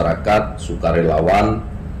organisasi masyarakat, sukarelawan,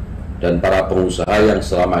 dan para pengusaha yang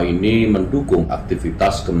selama ini mendukung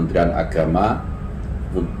aktivitas Kementerian Agama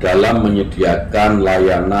dalam menyediakan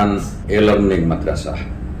layanan e-learning madrasah,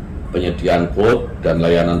 penyediaan quote dan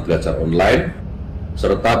layanan belajar online,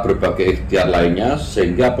 serta berbagai ikhtiar lainnya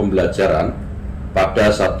sehingga pembelajaran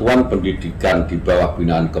pada satuan pendidikan di bawah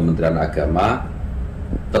binaan Kementerian Agama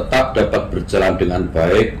tetap dapat berjalan dengan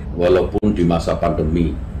baik walaupun di masa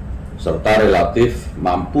pandemi, serta relatif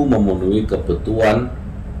mampu memenuhi kebutuhan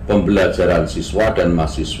pembelajaran siswa dan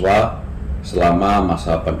mahasiswa selama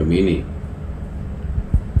masa pandemi ini.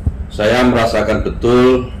 Saya merasakan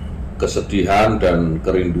betul kesedihan dan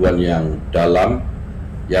kerinduan yang dalam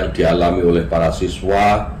yang dialami oleh para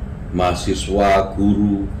siswa, mahasiswa,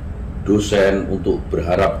 guru, dosen untuk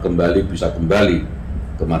berharap bisa kembali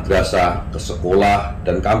ke madrasah, ke sekolah,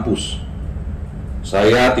 dan kampus.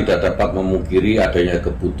 Saya tidak dapat memungkiri adanya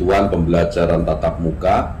kebutuhan pembelajaran tatap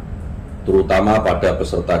muka, terutama pada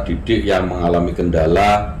peserta didik yang mengalami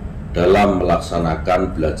kendala dalam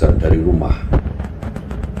melaksanakan belajar dari rumah.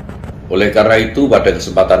 Oleh karena itu, pada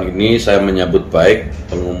kesempatan ini saya menyambut baik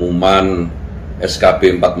pengumuman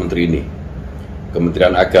SKB 4 Menteri ini.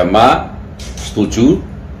 Kementerian Agama setuju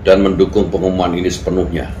dan mendukung pengumuman ini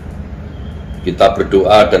sepenuhnya. Kita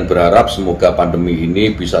berdoa dan berharap semoga pandemi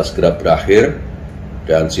ini bisa segera berakhir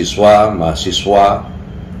dan siswa, mahasiswa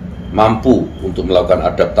mampu untuk melakukan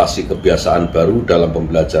adaptasi kebiasaan baru dalam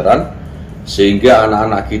pembelajaran sehingga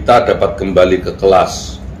anak-anak kita dapat kembali ke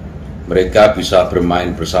kelas. Mereka bisa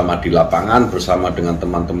bermain bersama di lapangan bersama dengan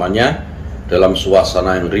teman-temannya dalam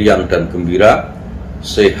suasana yang riang dan gembira,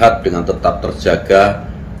 sehat dengan tetap terjaga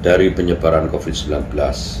dari penyebaran COVID-19.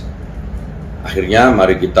 Akhirnya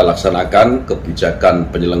mari kita laksanakan kebijakan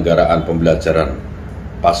penyelenggaraan pembelajaran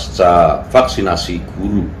pasca vaksinasi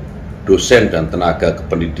guru, dosen, dan tenaga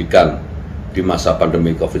kependidikan di masa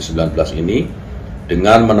pandemi COVID-19 ini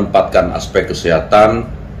dengan menempatkan aspek kesehatan,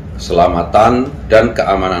 keselamatan, dan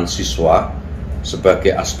keamanan siswa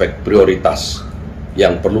sebagai aspek prioritas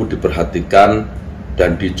yang perlu diperhatikan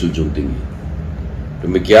dan dijunjung tinggi.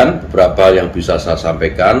 Demikian beberapa yang bisa saya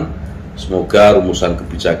sampaikan. Semoga rumusan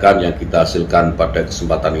kebijakan yang kita hasilkan pada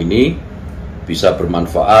kesempatan ini bisa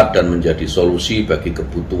bermanfaat dan menjadi solusi bagi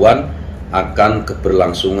kebutuhan akan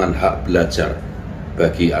keberlangsungan hak belajar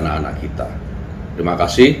bagi anak-anak kita. Terima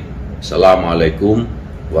kasih. Assalamualaikum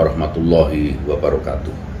warahmatullahi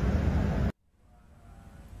wabarakatuh.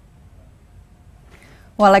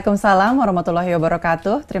 Waalaikumsalam warahmatullahi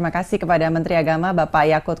wabarakatuh. Terima kasih kepada Menteri Agama Bapak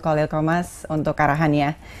Yakut Khalil Qomas untuk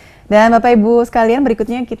arahannya. Dan Bapak Ibu sekalian,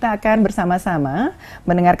 berikutnya kita akan bersama-sama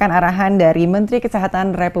mendengarkan arahan dari Menteri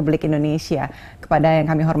Kesehatan Republik Indonesia. Kepada yang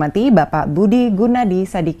kami hormati Bapak Budi Gunadi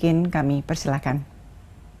Sadikin, kami persilakan.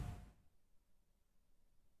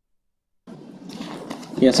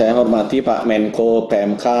 Ya, saya hormati Pak Menko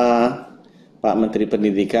PMK, Pak Menteri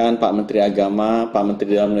Pendidikan, Pak Menteri Agama, Pak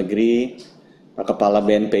Menteri Dalam Negeri, Pak Kepala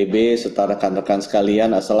BNPB, serta rekan-rekan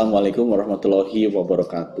sekalian. Assalamualaikum warahmatullahi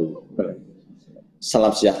wabarakatuh.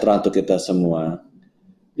 Salam sejahtera untuk kita semua.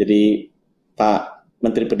 Jadi Pak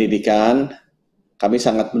Menteri Pendidikan, kami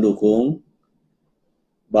sangat mendukung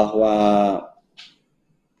bahwa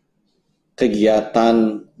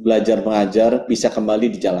kegiatan belajar mengajar bisa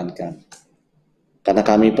kembali dijalankan. Karena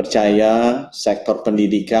kami percaya sektor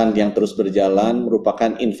pendidikan yang terus berjalan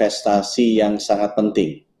merupakan investasi yang sangat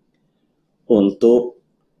penting untuk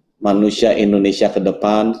manusia Indonesia ke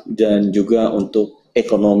depan dan juga untuk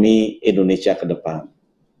ekonomi Indonesia ke depan.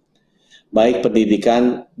 Baik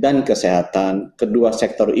pendidikan dan kesehatan, kedua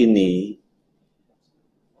sektor ini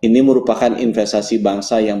merupakan investasi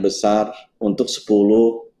bangsa yang besar untuk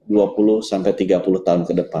 10, 20, sampai 30 tahun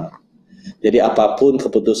ke depan. Jadi apapun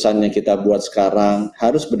keputusan yang kita buat sekarang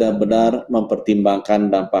harus benar-benar mempertimbangkan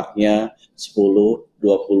dampaknya 10,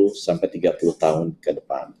 20, sampai 30 tahun ke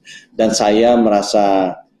depan. Dan saya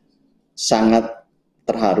merasa sangat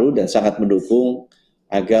terharu dan sangat mendukung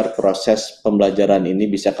agar proses pembelajaran ini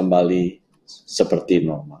bisa kembali seperti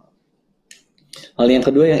normal. Hal yang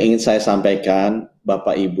kedua yang ingin saya sampaikan,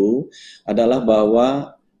 Bapak Ibu, adalah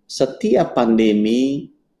bahwa setiap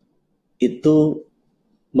pandemi itu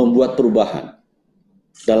membuat perubahan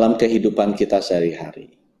dalam kehidupan kita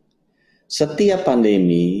sehari-hari. Setiap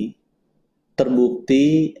pandemi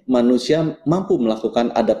terbukti manusia mampu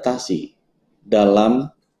melakukan adaptasi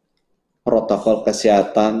dalam protokol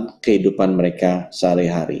kesehatan kehidupan mereka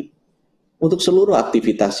sehari-hari. Untuk seluruh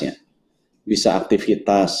aktivitasnya, bisa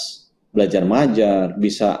aktivitas belajar mengajar,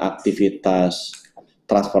 bisa aktivitas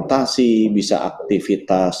transportasi, bisa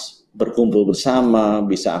aktivitas berkumpul bersama,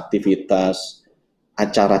 bisa aktivitas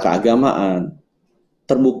acara keagamaan.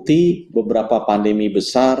 Terbukti beberapa pandemi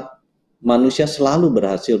besar manusia selalu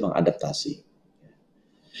berhasil mengadaptasi.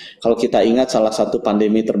 Kalau kita ingat salah satu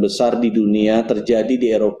pandemi terbesar di dunia terjadi di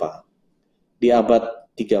Eropa di abad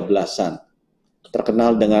 13-an,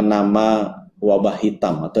 terkenal dengan nama wabah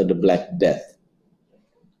hitam atau the Black Death.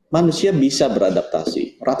 Manusia bisa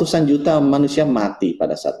beradaptasi. Ratusan juta manusia mati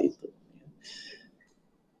pada saat itu.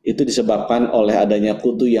 Itu disebabkan oleh adanya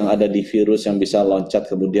kutu yang ada di virus yang bisa loncat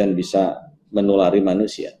kemudian bisa menulari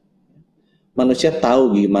manusia. Manusia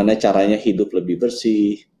tahu gimana caranya hidup lebih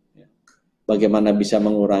bersih, bagaimana bisa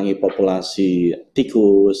mengurangi populasi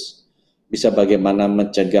tikus, bisa bagaimana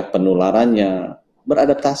mencegah penularannya,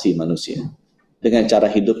 beradaptasi manusia dengan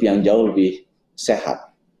cara hidup yang jauh lebih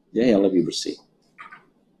sehat, ya, yang lebih bersih.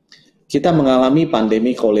 Kita mengalami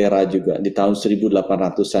pandemi kolera juga di tahun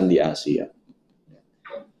 1800-an di Asia.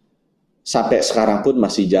 Sampai sekarang pun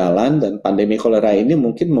masih jalan, dan pandemi kolera ini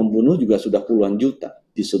mungkin membunuh juga sudah puluhan juta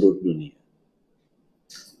di seluruh dunia.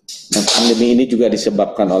 Nah, pandemi ini juga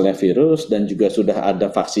disebabkan oleh virus dan juga sudah ada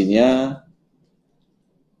vaksinnya,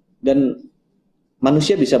 dan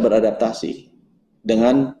manusia bisa beradaptasi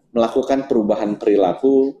dengan melakukan perubahan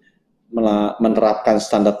perilaku, menerapkan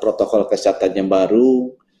standar protokol kesehatan yang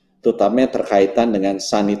baru, terutama terkaitan dengan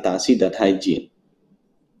sanitasi dan hygiene,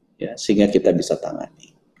 ya, sehingga kita bisa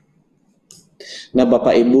tangani. Nah,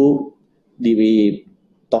 Bapak Ibu, di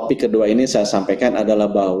topik kedua ini saya sampaikan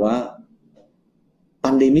adalah bahwa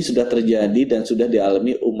pandemi sudah terjadi dan sudah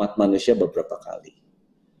dialami umat manusia beberapa kali.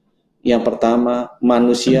 Yang pertama,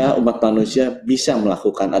 umat manusia bisa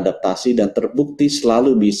melakukan adaptasi dan terbukti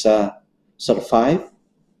selalu bisa survive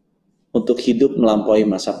untuk hidup melampaui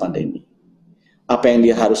masa pandemi. Apa yang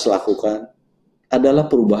dia harus lakukan adalah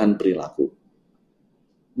perubahan perilaku,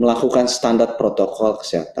 melakukan standar protokol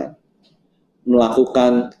kesehatan,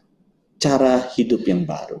 melakukan cara hidup yang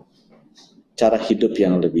baru, cara hidup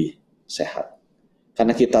yang lebih sehat.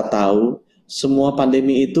 Karena kita tahu semua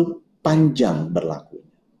pandemi itu panjang berlaku.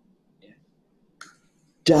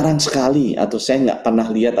 Jarang sekali, atau saya nggak pernah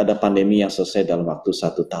lihat ada pandemi yang selesai dalam waktu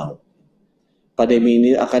 1 tahun. Pandemi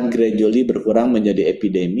ini akan gradually berkurang menjadi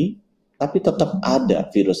epidemi, tapi tetap ada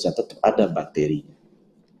virusnya, tetap ada bakterinya.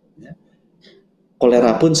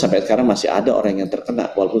 Kolera pun sampai sekarang masih ada orang yang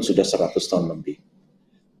terkena walaupun sudah 100 tahun lebih.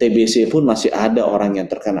 TBC pun masih ada orang yang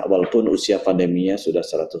terkena walaupun usia pandeminya sudah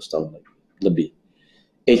 100 tahun lebih.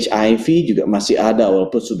 HIV juga masih ada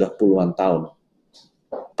walaupun sudah puluhan tahun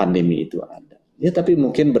pandemi itu ada. Ya, tapi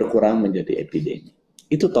mungkin berkurang menjadi epidemi.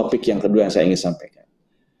 Itu topik yang kedua yang saya ingin sampaikan.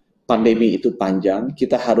 Pandemi itu panjang,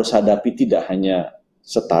 kita harus hadapi tidak hanya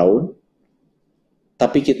setahun,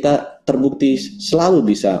 tapi kita terbukti selalu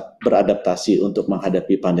bisa beradaptasi untuk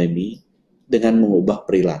menghadapi pandemi dengan mengubah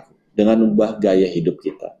perilaku, dengan mengubah gaya hidup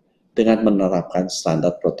kita, dengan menerapkan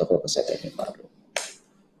standar protokol kesehatan yang baru.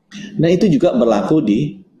 Nah, itu juga berlaku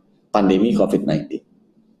di pandemi COVID-19.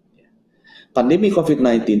 Pandemi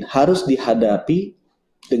COVID-19 harus dihadapi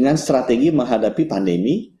dengan strategi menghadapi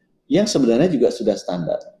pandemi yang sebenarnya juga sudah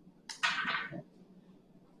standar.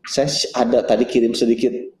 Saya ada tadi kirim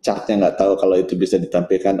sedikit chartnya, nggak tahu kalau itu bisa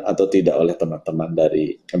ditampilkan atau tidak oleh teman-teman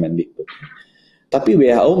dari Kemendikbud. Tapi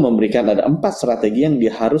WHO memberikan ada 4 strategi yang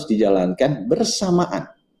harus dijalankan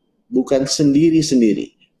bersamaan, bukan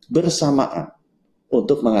sendiri-sendiri, bersamaan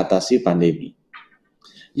untuk mengatasi pandemi.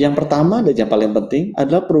 Yang pertama dan yang paling penting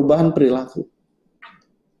adalah perubahan perilaku,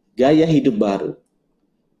 gaya hidup baru,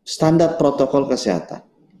 standar protokol kesehatan.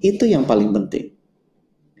 Itu yang paling penting.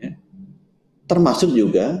 Ya. Termasuk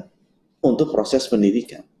juga untuk proses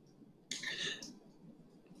pendidikan.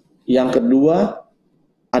 Yang kedua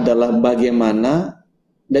adalah bagaimana,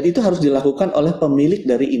 dan itu harus dilakukan oleh pemilik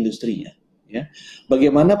dari industrinya. Ya.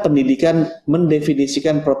 Bagaimana pendidikan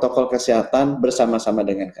mendefinisikan protokol kesehatan bersama-sama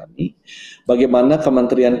dengan kami. Bagaimana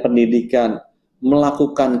Kementerian Pendidikan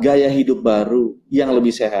melakukan gaya hidup baru yang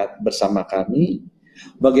lebih sehat bersama kami.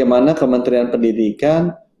 Bagaimana Kementerian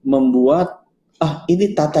Pendidikan membuat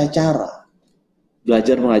ini tata cara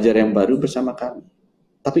belajar mengajar yang baru bersama kami.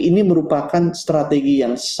 Tapi ini merupakan strategi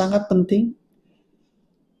yang sangat penting,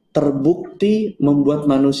 terbukti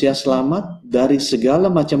membuat manusia selamat dari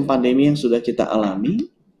segala macam pandemi yang sudah kita alami,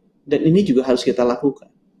 dan ini juga harus kita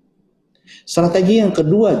lakukan. Strategi yang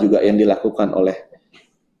kedua juga yang dilakukan oleh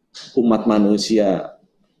umat manusia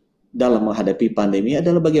dalam menghadapi pandemi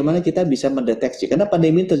adalah bagaimana kita bisa mendeteksi, karena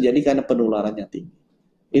pandemi terjadi karena penularannya tinggi.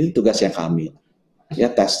 Ini tugasnya kami,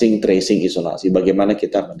 ya, testing, tracing, isolasi, bagaimana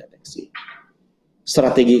kita mendeteksi.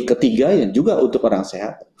 Strategi ketiga yang juga untuk orang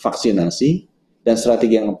sehat, vaksinasi. Dan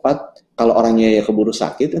strategi yang keempat, kalau orangnya ya keburu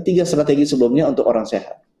sakit, 3 strategi sebelumnya untuk orang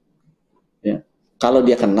sehat. Ya. Kalau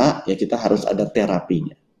dia kena, ya kita harus ada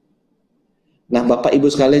terapinya. Nah, Bapak Ibu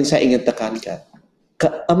sekalian, saya ingin tekankan,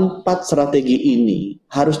 Keempat strategi ini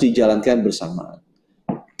harus dijalankan bersamaan.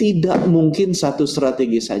 Tidak mungkin satu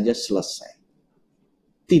strategi saja selesai.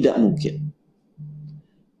 Tidak mungkin.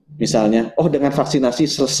 Misalnya, dengan vaksinasi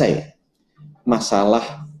selesai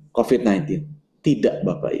masalah COVID-19. Tidak,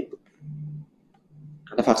 Bapak Ibu.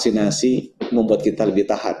 Karena vaksinasi membuat kita lebih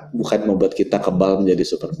tahan, bukan membuat kita kebal menjadi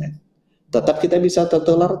Superman. Tetap kita bisa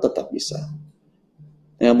tertular, tetap bisa.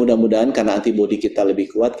 Ya, mudah-mudahan karena antibodi kita lebih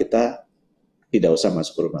kuat, kita tidak usah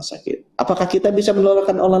masuk ke rumah sakit. Apakah kita bisa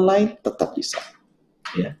menularkan orang lain? Tetap bisa.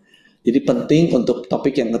 Ya. Jadi penting untuk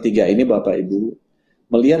topik yang ketiga ini, Bapak Ibu,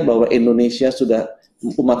 melihat bahwa Indonesia sudah,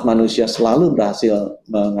 umat manusia selalu berhasil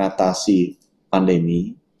mengatasi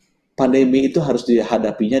pandemi. Pandemi itu harus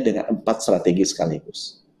dihadapinya dengan 4 strategi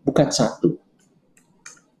sekaligus, bukan satu.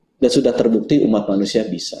 Dan sudah terbukti umat manusia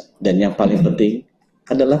bisa. Dan yang paling penting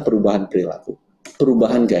adalah perubahan perilaku,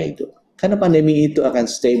 perubahan gaya hidup. Karena pandemi itu akan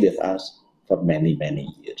stay with us for many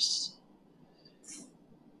years.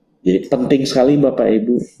 Jadi penting sekali Bapak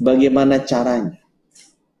Ibu, bagaimana caranya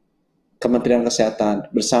Kementerian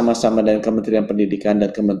Kesehatan bersama-sama dengan Kementerian Pendidikan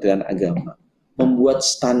dan Kementerian Agama membuat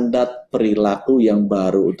standar perilaku yang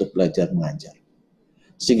baru untuk belajar mengajar.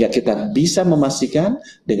 Sehingga kita bisa memastikan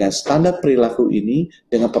dengan standar perilaku ini,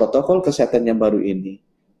 dengan protokol kesehatan yang baru ini,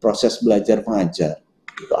 proses belajar mengajar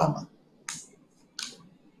itu aman.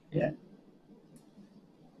 Ya.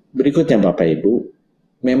 Berikutnya Bapak Ibu,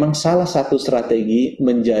 memang salah satu strategi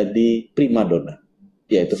menjadi primadona,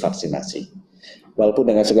 yaitu vaksinasi. Walaupun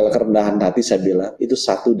dengan segala kerendahan hati saya bilang, itu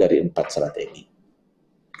satu dari 4 strategi.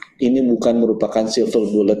 Ini bukan merupakan silver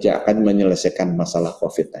bullet yang akan menyelesaikan masalah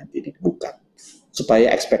COVID-19 ini, bukan.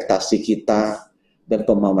 Supaya ekspektasi kita dan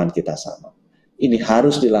pemahaman kita sama. Ini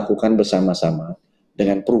harus dilakukan bersama-sama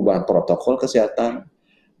dengan perubahan protokol kesehatan,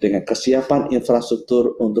 dengan kesiapan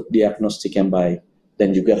infrastruktur untuk diagnostik yang baik,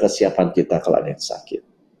 dan juga kesiapan kita kalau ada yang sakit.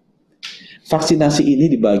 Vaksinasi ini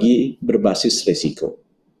dibagi berbasis risiko.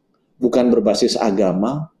 Bukan berbasis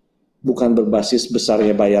agama, bukan berbasis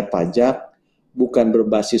besarnya bayar pajak, bukan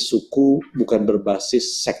berbasis suku, bukan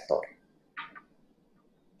berbasis sektor.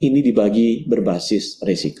 Ini dibagi berbasis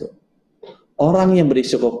risiko. Orang yang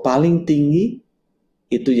berisiko paling tinggi,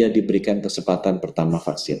 itu yang diberikan kesempatan pertama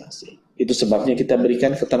vaksinasi. Itu sebabnya kita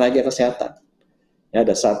berikan ke tenaga kesehatan. Ya,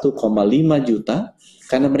 ada 1,5 juta,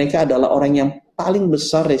 karena mereka adalah orang yang paling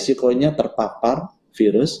besar risikonya terpapar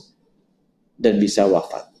virus dan bisa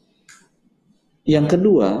wafat. Yang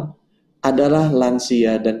kedua adalah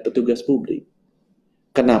lansia dan petugas publik.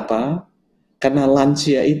 Kenapa? Karena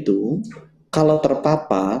lansia itu kalau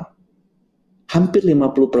terpapar hampir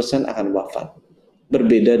 50% akan wafat.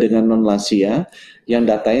 Berbeda dengan non-lansia yang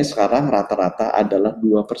datanya sekarang rata-rata adalah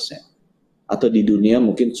 2%. Atau di dunia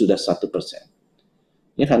mungkin sudah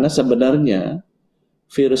 1%. Ya, karena sebenarnya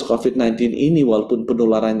virus COVID-19 ini walaupun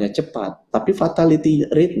penularannya cepat, tapi fatality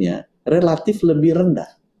rate-nya relatif lebih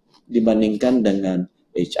rendah dibandingkan dengan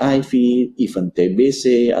HIV, even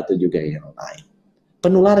TBC, atau juga yang lain.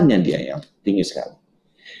 Penularannya dia yang tinggi sekali.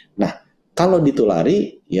 Nah, kalau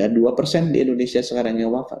ditulari, ya 2% di Indonesia sekarang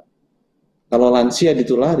yang wafat. Kalau lansia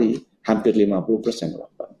ditulari, hampir 50%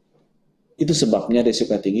 wafat. Itu sebabnya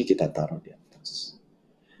risiko tinggi kita taruh di atas.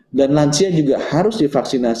 Dan lansia juga harus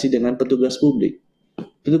divaksinasi dengan petugas publik.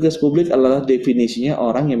 Petugas publik adalah definisinya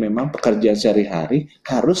orang yang memang pekerjaan sehari-hari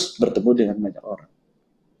harus bertemu dengan banyak orang.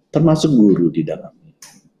 Termasuk guru di dalamnya.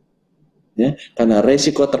 Ya, karena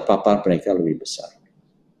resiko terpapar mereka lebih besar.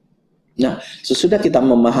 Nah, sesudah kita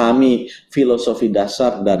memahami filosofi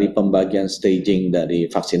dasar dari pembagian staging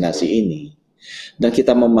dari vaksinasi ini, dan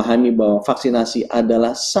kita memahami bahwa vaksinasi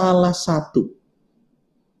adalah salah satu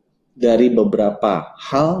dari beberapa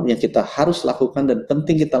hal yang kita harus lakukan dan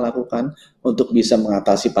penting kita lakukan untuk bisa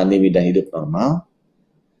mengatasi pandemi dan hidup normal,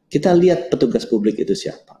 kita lihat petugas publik itu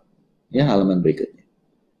siapa. Ya, halaman berikutnya.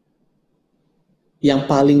 Yang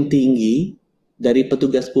paling tinggi dari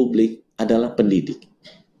petugas publik adalah pendidik.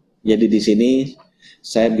 Jadi di sini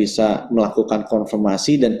saya bisa melakukan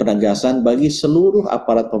konfirmasi dan penegasan bagi seluruh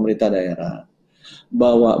aparat pemerintah daerah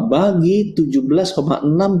bahwa bagi 17,6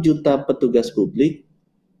 juta petugas publik,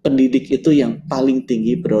 pendidik itu yang paling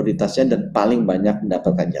tinggi prioritasnya dan paling banyak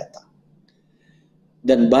mendapatkan jatah.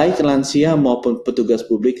 Dan baik lansia maupun petugas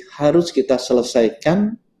publik harus kita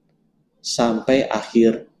selesaikan sampai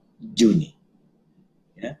akhir Juni.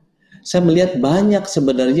 Saya melihat banyak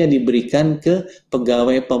sebenarnya diberikan ke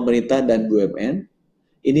pegawai pemerintah dan BUMN.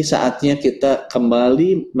 Ini saatnya kita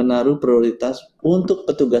kembali menaruh prioritas untuk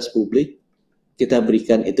petugas publik, kita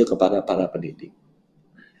berikan itu kepada para pendidik.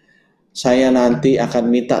 Saya nanti akan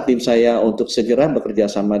minta tim saya untuk segera bekerja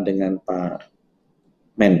sama dengan Pak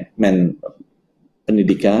Men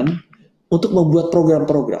Pendidikan, untuk membuat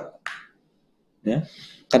program-program. Ya.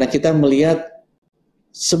 Karena kita melihat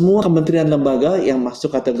semua kementerian lembaga yang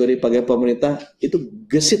masuk kategori pegawai pemerintah itu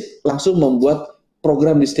gesit langsung membuat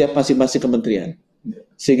program di setiap masing-masing kementerian.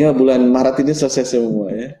 Sehingga bulan Maret ini selesai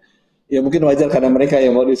semua ya. Ya mungkin wajar karena mereka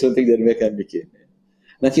yang mau disuntik dan mereka yang bikin.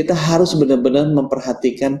 Nah kita harus benar-benar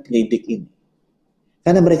memperhatikan pendidik ini.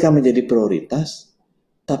 Karena mereka menjadi prioritas,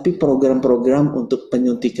 tapi program-program untuk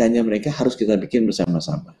penyuntikannya mereka harus kita bikin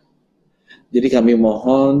bersama-sama. Jadi kami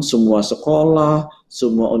mohon semua sekolah,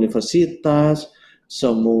 semua universitas,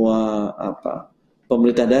 semua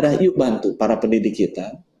pemerintah daerah, yuk bantu para pendidik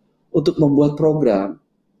kita untuk membuat program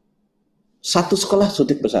satu sekolah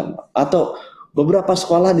suntik bersama atau beberapa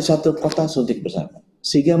sekolah di satu kota suntik bersama,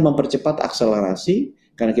 sehingga mempercepat akselerasi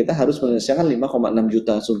karena kita harus menyelesaikan 5,6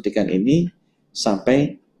 juta suntikan ini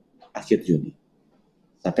sampai akhir Juni.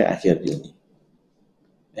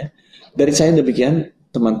 Ya. Dari saya demikian,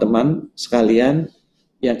 teman-teman sekalian,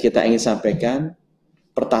 yang kita ingin sampaikan,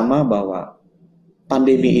 pertama bahwa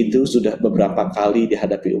pandemi itu sudah beberapa kali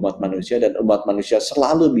dihadapi umat manusia dan umat manusia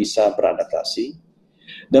selalu bisa beradaptasi,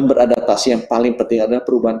 dan beradaptasi yang paling penting adalah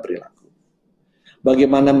perubahan perilaku.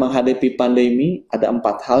 Bagaimana menghadapi pandemi, ada 4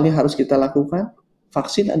 hal yang harus kita lakukan.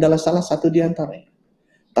 Vaksin adalah salah satu di antaranya.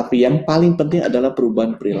 Tapi yang paling penting adalah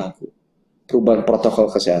perubahan perilaku. Perubahan protokol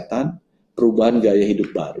kesehatan, perubahan gaya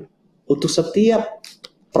hidup baru. Untuk setiap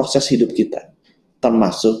proses hidup kita,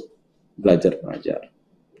 termasuk belajar mengajar.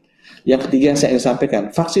 Yang ketiga yang saya ingin sampaikan,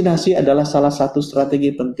 vaksinasi adalah salah satu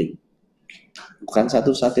strategi penting. Bukan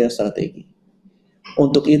satu-satunya strategi.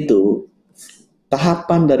 Untuk itu,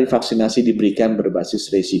 tahapan dari vaksinasi diberikan berbasis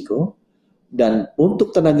risiko, dan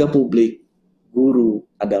untuk tenaga publik, guru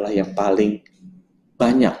adalah yang paling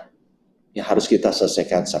banyak yang harus kita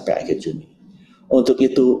selesaikan sampai akhir Juni. Untuk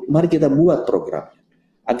itu, mari kita buat program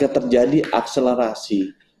agar terjadi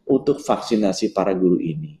akselerasi untuk vaksinasi para guru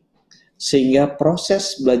ini. Sehingga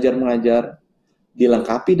proses belajar mengajar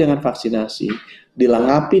dilengkapi dengan vaksinasi,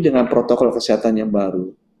 dilengkapi dengan protokol kesehatan yang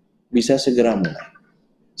baru, bisa segera mulai.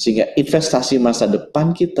 Sehingga investasi masa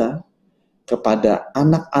depan kita kepada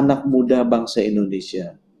anak-anak muda bangsa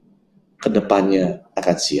Indonesia ke depannya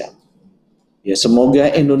akan siap. Ya, semoga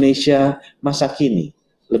Indonesia masa kini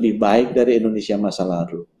lebih baik dari Indonesia masa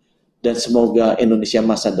lalu. Dan semoga Indonesia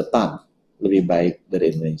masa depan lebih baik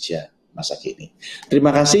dari Indonesia masa kini.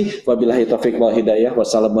 Terima kasih. Wabillahi taufiq wal hidayah.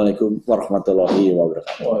 Wassalamualaikum warahmatullahi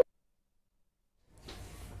wabarakatuh.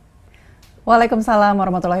 Waalaikumsalam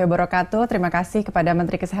warahmatullahi wabarakatuh. Terima kasih kepada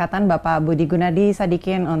Menteri Kesehatan Bapak Budi Gunadi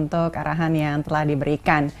Sadikin untuk arahan yang telah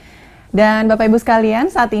diberikan. Dan Bapak Ibu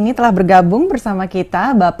sekalian, saat ini telah bergabung bersama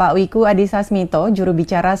kita Bapak Wiku Adhisa Smito, juru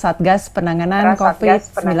bicara Satgas Penanganan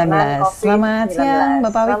COVID-19. Selamat siang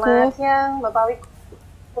Bapak Wiku.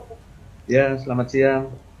 Ya, selamat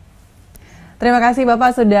siang. Terima kasih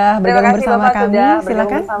Bapak sudah bergabung bersama kami.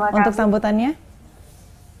 Silakan untuk sambutannya.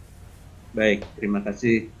 Baik, terima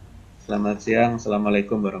kasih. Selamat siang,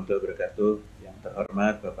 Assalamualaikum warahmatullahi wabarakatuh. Yang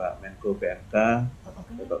terhormat Bapak Menko PMK,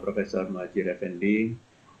 Bapak Profesor Muhadjir Effendi,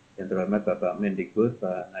 yang terhormat Bapak Mendikbud,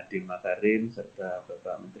 Pak Nadiem Makarim, serta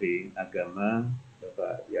Bapak Menteri Agama,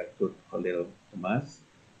 Bapak Yakut Khalil Humas,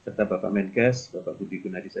 serta Bapak Menkes, Bapak Budi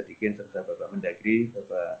Gunadi Sadikin, serta Bapak Mendagri,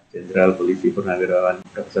 Bapak Jenderal Polisi Purnawirawan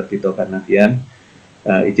Profesor Tito Karnavian.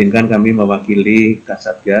 Izinkan kami mewakili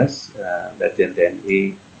Kasatgas, Lejen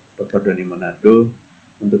TNI Dr. Doni Monardo,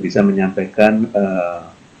 untuk bisa menyampaikan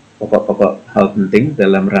pokok-pokok hal penting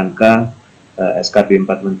dalam rangka SKB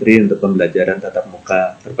 4 Menteri untuk pembelajaran tatap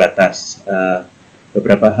muka terbatas.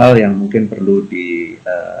 Beberapa hal yang mungkin perlu di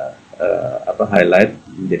highlight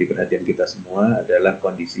menjadi perhatian kita semua adalah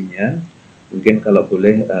kondisinya. Mungkin kalau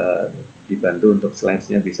boleh dibantu untuk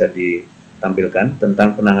slides-nya bisa ditampilkan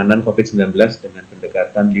tentang penanganan COVID-19 dengan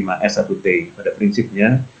pendekatan 5S 1T. Pada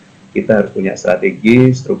prinsipnya kita harus punya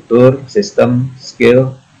strategi, struktur, sistem,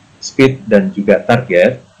 skill, speed, dan juga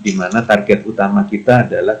target, di mana target utama kita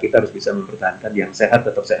adalah kita harus bisa mempertahankan yang sehat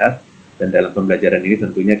tetap sehat, dan dalam pembelajaran ini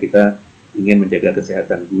tentunya kita ingin menjaga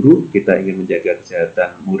kesehatan guru, kita ingin menjaga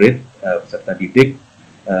kesehatan murid, peserta didik,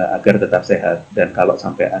 agar tetap sehat, dan kalau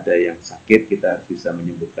sampai ada yang sakit, kita harus bisa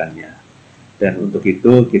menyembuhkannya. Dan untuk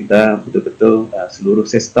itu kita betul-betul seluruh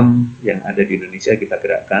sistem yang ada di Indonesia kita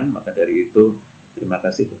gerakkan. Maka dari itu terima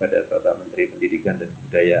kasih kepada Bapak Menteri Pendidikan dan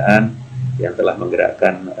Kebudayaan yang telah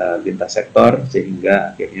menggerakkan lintas sektor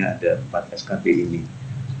sehingga akhirnya ada 4 SKB ini.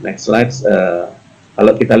 Next slide.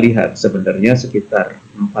 Kalau kita lihat sebenarnya sekitar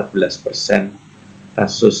 14%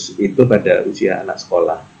 kasus itu pada usia anak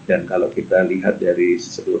sekolah, dan kalau kita lihat dari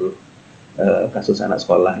seluruh kasus anak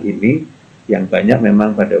sekolah ini yang banyak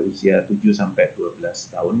memang pada usia 7-12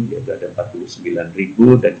 tahun, yaitu ada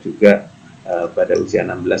 49.000, dan juga pada usia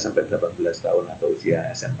 16 sampai 18 tahun atau usia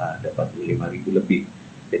SMA dapat 5.000 lebih.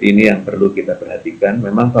 Jadi ini yang perlu kita perhatikan.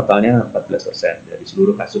 Memang totalnya 14% dari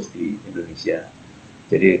seluruh kasus di Indonesia.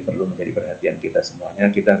 Jadi perlu menjadi perhatian kita semuanya.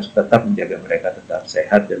 Kita harus tetap menjaga mereka tetap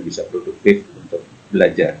sehat dan bisa produktif untuk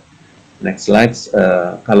belajar. Next slide.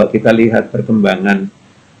 Kalau kita lihat perkembangan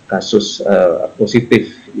kasus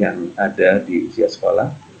positif yang ada di usia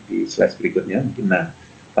sekolah di slide berikutnya. Nah,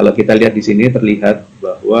 kalau kita lihat di sini terlihat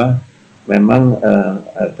bahwa memang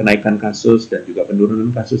kenaikan kasus dan juga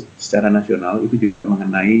penurunan kasus secara nasional itu juga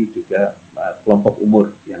mengenai juga kelompok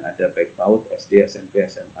umur yang ada baik PAUD, SD, SMP,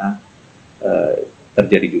 SMA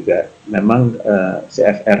terjadi juga. Memang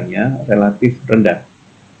CFR-nya relatif rendah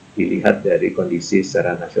dilihat dari kondisi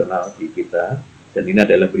secara nasional di kita, dan ini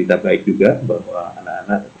adalah berita baik juga bahwa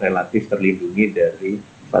anak-anak relatif terlindungi dari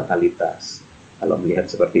fatalitas kalau melihat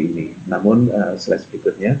seperti ini. Namun slide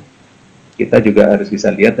berikutnya kita juga harus bisa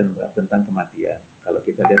lihat tentang kematian. Kalau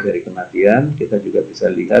kita lihat dari kematian, kita juga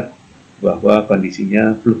bisa lihat bahwa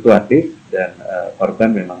kondisinya fluktuatif dan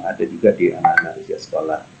korban memang ada juga di anak-anak usia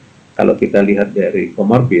sekolah. Kalau kita lihat dari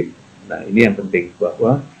komorbid, nah ini yang penting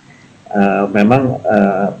bahwa memang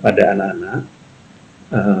pada anak-anak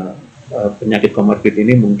penyakit komorbid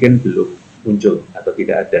ini mungkin belum muncul atau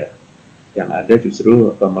tidak ada. Yang ada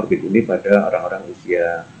justru komorbid ini pada orang-orang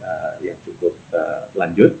usia yang cukup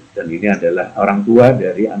lanjut, dan ini adalah orang tua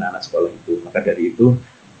dari anak-anak sekolah itu. Maka dari itu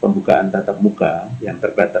pembukaan tatap muka yang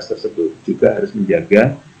terbatas tersebut juga harus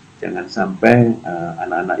menjaga jangan sampai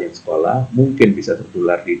anak-anak yang sekolah mungkin bisa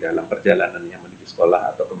tertular di dalam perjalanannya menuju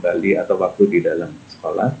sekolah atau kembali atau waktu di dalam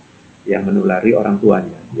sekolah yang menulari orang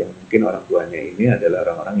tuanya, yang mungkin orang tuanya ini adalah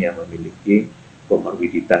orang-orang yang memiliki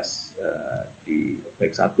komorbiditas di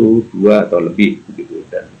baik 1, 2 atau lebih begitu,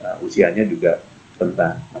 dan usianya juga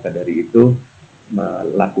rentan. Maka dari itu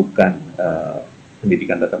melakukan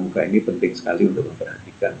pendidikan tatap muka ini penting sekali untuk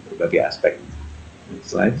memperhatikan berbagai aspek.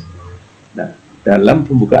 Slide. Nah, dalam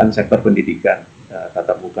pembukaan sektor pendidikan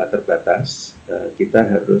tatap muka terbatas, kita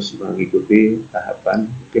harus mengikuti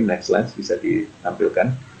tahapan. Mungkin next slide bisa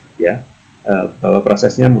ditampilkan ya. Bahwa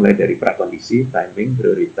prosesnya mulai dari prakondisi, timing,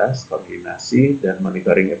 prioritas, koordinasi, dan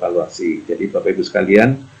monitoring evaluasi. Jadi Bapak Ibu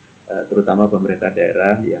sekalian, terutama pemerintah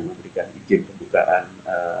daerah yang memberikan izin pembukaan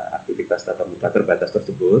aktivitas tatap muka terbatas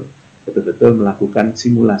tersebut, betul-betul melakukan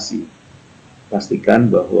simulasi. Pastikan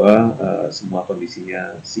bahwa semua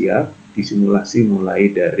kondisinya siap, disimulasi mulai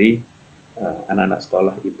dari anak-anak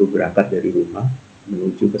sekolah itu berangkat dari rumah,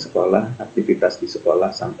 menuju ke sekolah, aktivitas di sekolah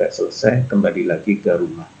sampai selesai, kembali lagi ke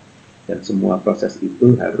rumah. Dan semua proses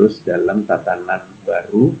itu harus dalam tatanan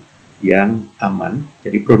baru yang aman,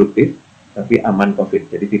 jadi produktif, tapi aman COVID.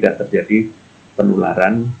 Jadi tidak terjadi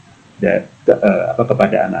penularan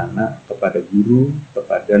kepada anak-anak, kepada guru,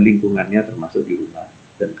 kepada lingkungannya termasuk di rumah.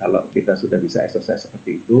 Dan kalau kita sudah bisa exercise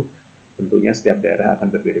seperti itu, tentunya setiap daerah akan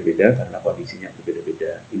berbeda-beda karena kondisinya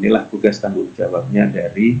berbeda-beda. Inilah tugas tanggung jawabnya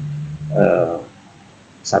dari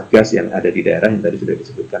Satgas yang ada di daerah yang tadi sudah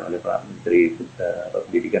disebutkan oleh Pak Menteri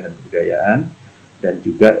Pendidikan dan Kebudayaan, dan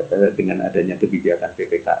juga dengan adanya kebijakan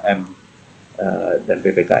PPKM dan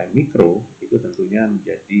PPKM Mikro itu tentunya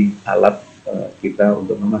menjadi alat kita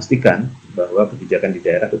untuk memastikan bahwa kebijakan di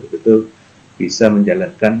daerah betul-betul bisa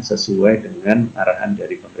menjalankan sesuai dengan arahan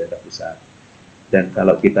dari pemerintah pusat. Dan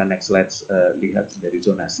kalau kita next slide lihat dari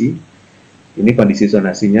zonasi, ini kondisi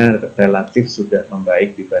zonasinya relatif sudah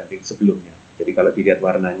membaik dibanding sebelumnya. Jadi kalau dilihat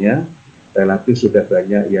warnanya, relatif sudah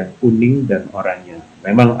banyak yang kuning dan oranye.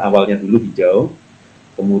 Memang awalnya dulu hijau,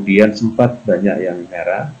 kemudian sempat banyak yang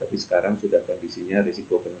merah, tapi sekarang sudah kondisinya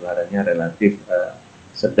risiko penularannya relatif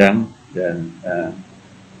sedang dan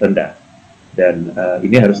rendah. Dan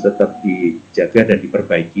ini harus tetap dijaga dan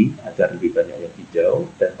diperbaiki agar lebih banyak yang hijau,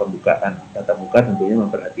 dan pembukaan tatap muka tentunya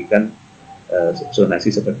memperhatikan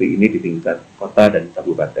zonasi seperti ini di tingkat kota dan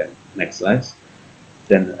kabupaten. Next slide.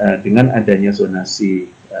 Dan dengan adanya zonasi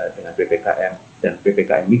dengan PPKM dan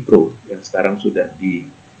PPKM Mikro yang sekarang sudah di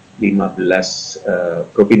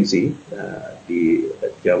 15 provinsi, di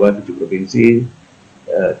Jawa 7 provinsi,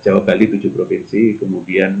 Jawa Bali 7 provinsi,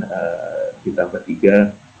 kemudian ditambah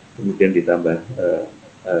 3, kemudian ditambah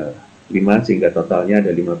 5 sehingga totalnya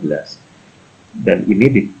ada 15. Dan ini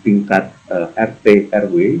di tingkat RT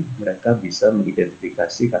RW mereka bisa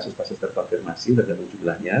mengidentifikasi kasus-kasus terkonfirmasi tergantung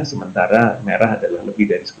jumlahnya, sementara merah adalah lebih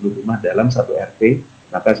dari 10 rumah dalam satu RT,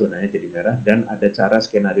 maka zonanya jadi merah, dan ada cara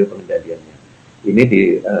skenario pengendaliannya. Ini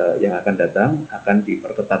yang akan datang akan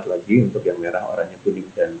diperketat lagi untuk yang merah, oranye, kuning,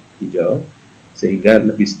 dan hijau, sehingga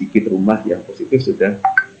lebih sedikit rumah yang positif sudah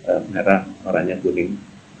merah, oranye, kuning,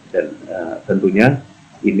 dan tentunya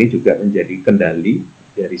ini juga menjadi kendali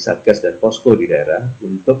dari Satgas dan Posko di daerah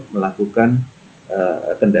untuk melakukan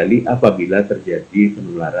kendali apabila terjadi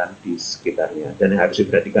penularan di sekitarnya, dan yang harus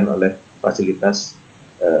diperhatikan oleh fasilitas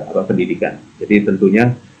pendidikan. Jadi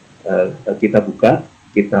tentunya kita buka,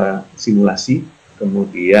 kita simulasi,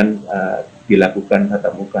 kemudian dilakukan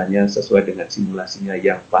tatap mukanya sesuai dengan simulasinya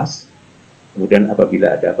yang pas. Kemudian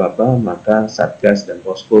apabila ada apa-apa, maka Satgas dan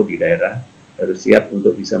Posko di daerah harus siap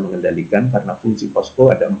untuk bisa mengendalikan, karena fungsi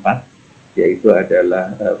Posko ada 4, yaitu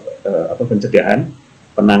adalah pencegahan,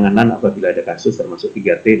 penanganan apabila ada kasus, termasuk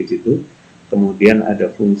 3T di situ. Kemudian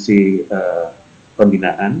ada fungsi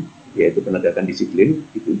pembinaan, yaitu penegakan disiplin.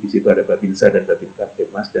 Di situ ada Babinsa dan Babin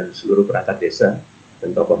Kaptipmas dan seluruh perangkat desa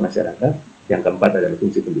dan tokoh masyarakat. Yang keempat adalah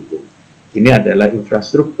fungsi pendukung. Ini adalah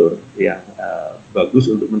infrastruktur yang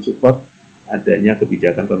bagus untuk mensupport adanya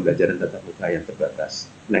kebijakan pembelajaran tatap muka yang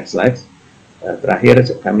terbatas. Next slide. Terakhir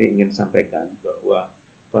kami ingin sampaikan bahwa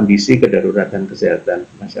kondisi kedaruratan kesehatan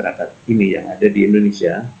masyarakat ini yang ada di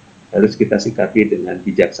Indonesia harus kita sikapi dengan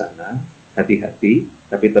bijaksana, hati-hati,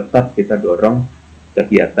 tapi tetap kita dorong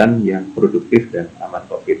kegiatan yang produktif dan aman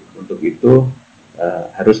COVID. Untuk itu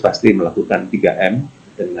harus pasti melakukan 3M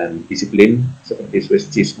dengan disiplin seperti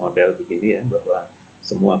Swiss cheese model begini ya, bahwa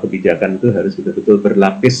semua kebijakan itu harus betul-betul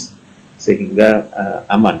berlapis sehingga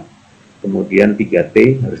aman. Kemudian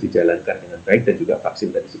 3T harus dijalankan dengan baik, dan juga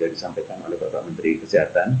vaksin tadi sudah disampaikan oleh Bapak Menteri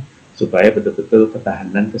Kesehatan, supaya betul-betul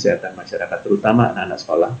ketahanan kesehatan masyarakat, terutama anak-anak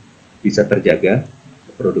sekolah, bisa terjaga,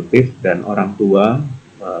 produktif, dan orang tua,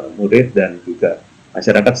 murid, dan juga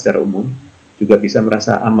masyarakat secara umum juga bisa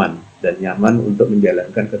merasa aman dan nyaman untuk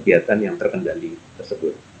menjalankan kegiatan yang terkendali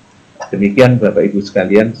tersebut. Demikian Bapak Ibu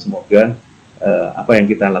sekalian, semoga apa yang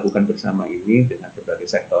kita lakukan bersama ini dengan berbagai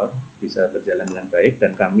sektor bisa berjalan dengan baik,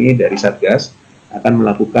 dan kami dari Satgas akan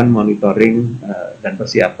melakukan monitoring dan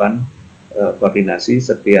persiapan koordinasi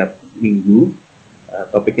setiap minggu.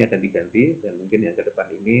 Topiknya akan diganti, dan mungkin yang ke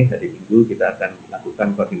depan ini hari Minggu kita akan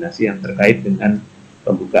melakukan koordinasi yang terkait dengan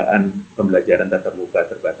pembukaan pembelajaran tatap muka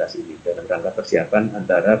terbatas ini dalam rangka persiapan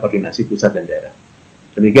antara koordinasi pusat dan daerah.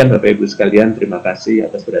 Demikian Bapak Ibu sekalian, terima kasih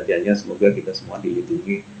atas perhatiannya. Semoga kita semua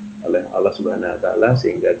dilindungi oleh Allah Subhanahu wa Ta'ala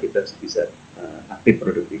sehingga kita bisa aktif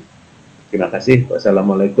produktif. Terima kasih.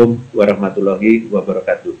 Wassalamualaikum warahmatullahi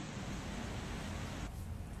wabarakatuh.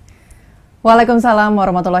 Waalaikumsalam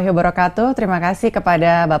warahmatullahi wabarakatuh. Terima kasih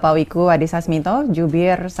kepada Bapak Wiku Adhisa Smito,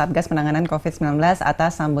 Jubir Satgas Penanganan COVID-19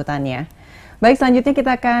 atas sambutannya. Baik, selanjutnya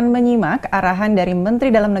kita akan menyimak arahan dari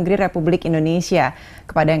Menteri Dalam Negeri Republik Indonesia.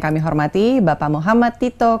 Kepada yang kami hormati, Bapak Muhammad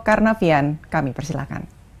Tito Karnavian, kami persilakan.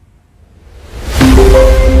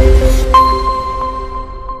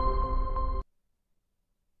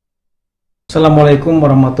 Assalamualaikum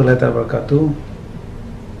warahmatullahi wabarakatuh.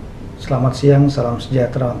 Selamat siang, salam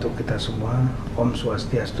sejahtera untuk kita semua. Om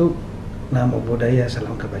Swastiastu, Namo Buddhaya,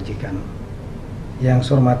 salam kebajikan. Yang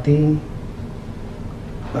saya hormati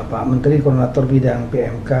Bapak Menteri Koordinator Bidang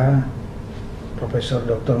PMK Profesor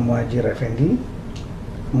Dr. Muhajir Effendi,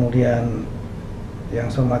 kemudian yang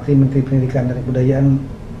saya hormati Menteri Pendidikan dan Kebudayaan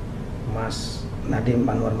Mas Nadiem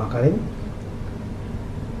Anwar Makarim,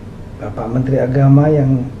 Bapak Menteri Agama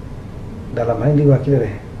yang dalam hal ini diwakili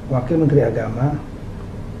oleh Wakil Menteri Agama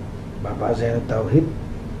Bapak Zainud Tauhid,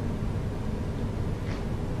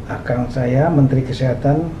 akang saya Menteri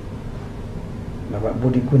Kesehatan Bapak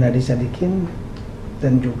Budi Gunadi Sadikin,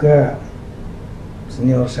 dan juga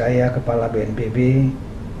senior saya Kepala BNPB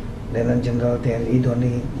Letnan Jenderal TNI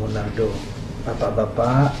Doni Monardo,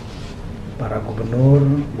 Bapak-bapak, para gubernur,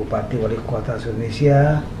 bupati, wali kota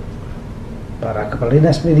Indonesia, para kepala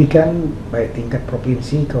dinas pendidikan baik tingkat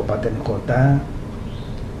provinsi, kabupaten, kota,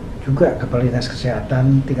 juga kepala dinas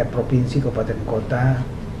kesehatan tingkat provinsi, kabupaten, kota,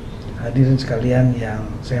 hadirin sekalian yang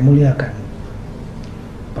saya muliakan.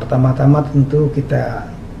 Pertama-tama tentu kita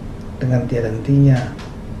dengan tiada hentinya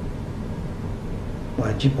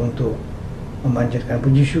wajib untuk memanjatkan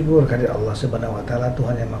puji syukur kehadirat Allah Subhanahu wa Ta'ala,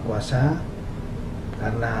 Tuhan yang Maha Kuasa,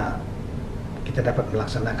 karena kita dapat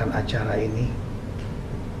melaksanakan acara ini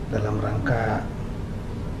dalam rangka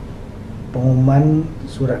pengumuman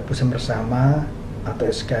surat keputusan bersama atau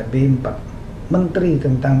SKB 4 Menteri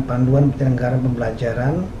tentang Panduan Penyelenggaraan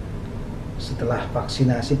Pembelajaran setelah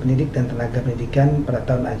vaksinasi pendidik dan tenaga pendidikan pada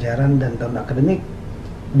tahun ajaran dan tahun akademik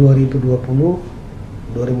 2020,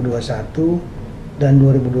 2021, dan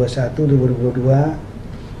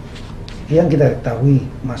 2021-2022 yang kita ketahui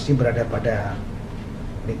masih berada pada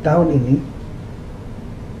di tahun ini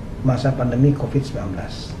masa pandemi COVID-19.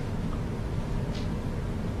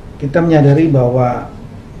 Kita menyadari bahwa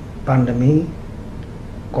pandemi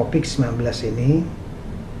COVID-19 ini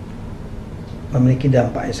memiliki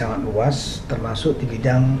dampak yang sangat luas, termasuk di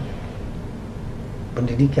bidang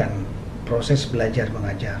pendidikan, proses belajar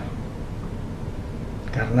mengajar.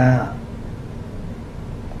 Karena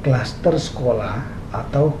klaster sekolah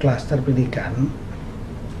atau klaster pendidikan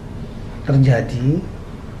terjadi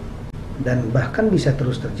dan bahkan bisa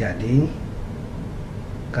terus terjadi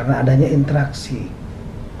karena adanya interaksi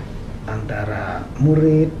antara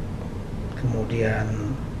murid,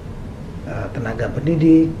 kemudian tenaga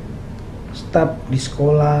pendidik, staf di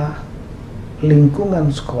sekolah, lingkungan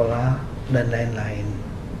sekolah, dan lain-lain.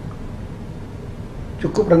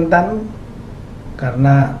 Cukup rentan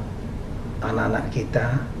karena anak-anak kita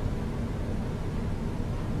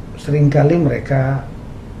seringkali mereka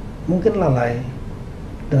mungkin lalai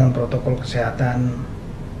dengan protokol kesehatan,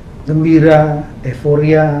 gembira,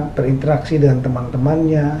 euforia, berinteraksi dengan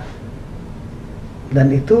teman-temannya, dan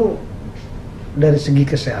itu dari segi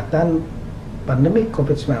kesehatan pandemi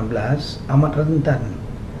COVID-19 amat rentan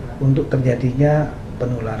untuk terjadinya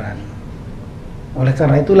penularan. Oleh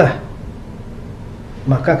karena itulah,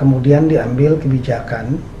 maka kemudian diambil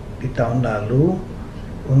kebijakan di tahun lalu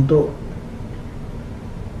untuk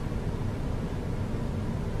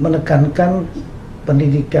menekankan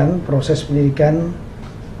pendidikan, proses pendidikan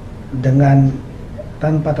dengan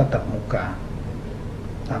tanpa tatap muka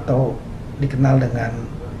atau dikenal dengan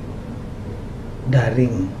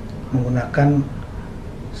daring, menggunakan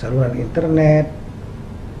saluran internet,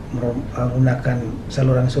 menggunakan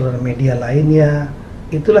saluran-saluran media lainnya.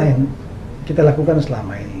 Itulah yang kita lakukan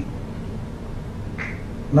selama ini.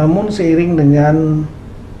 Namun seiring dengan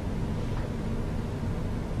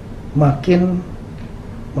makin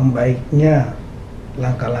membaiknya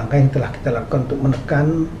langkah-langkah yang telah kita lakukan untuk menekan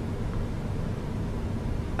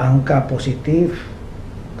angka positif,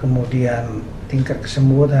 kemudian tingkat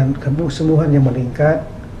kesembuhan yang meningkat,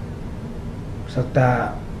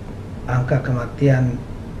 serta angka kematian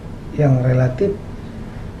yang relatif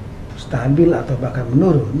stabil atau bahkan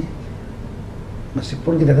menurun,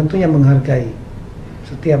 meskipun kita tentunya menghargai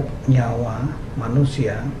setiap nyawa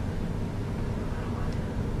manusia,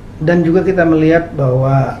 dan juga kita melihat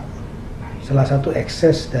bahwa salah satu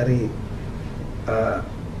ekses dari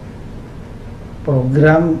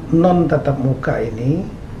program non tatap muka ini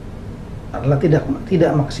adalah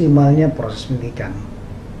tidak maksimalnya proses pendidikan.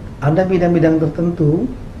 Ada bidang-bidang tertentu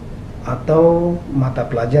atau mata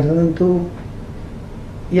pelajaran tertentu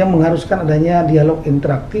yang mengharuskan adanya dialog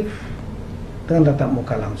interaktif dengan tatap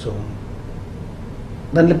muka langsung.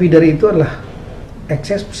 Dan lebih dari itu adalah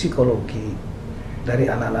ekses psikologi dari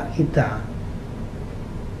anak-anak kita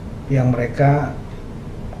yang mereka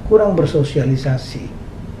kurang bersosialisasi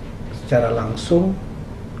secara langsung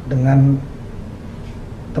dengan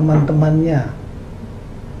teman-temannya,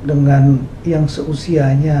 dengan yang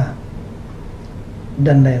seusianya,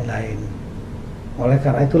 dan lain-lain. Oleh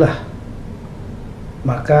karena itulah,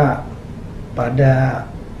 maka pada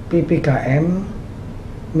PPKM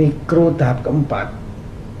mikro tahap keempat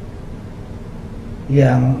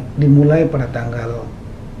yang dimulai pada tanggal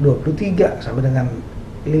 23 sampai dengan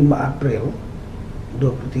 5 April,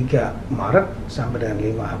 23 Maret sampai dengan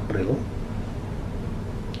 5 April,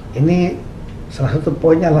 ini salah satu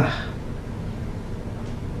poinnya lah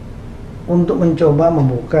untuk mencoba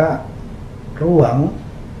membuka ruang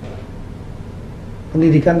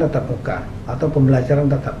pendidikan tatap muka atau pembelajaran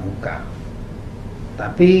tatap muka,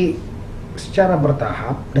 tapi secara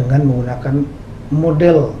bertahap dengan menggunakan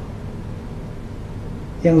model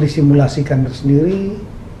yang disimulasikan tersendiri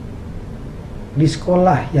di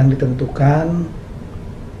sekolah yang ditentukan,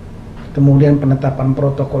 kemudian penetapan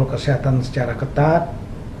protokol kesehatan secara ketat,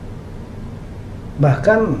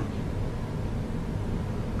 bahkan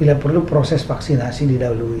bila perlu proses vaksinasi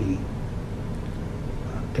didahului.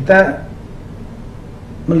 Kita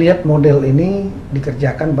melihat model ini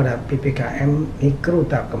dikerjakan pada PPKM mikro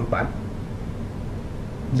tahap keempat,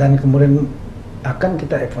 dan kemudian akan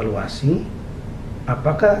kita evaluasi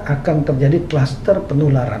apakah akan terjadi klaster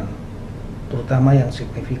penularan, terutama yang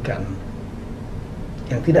signifikan,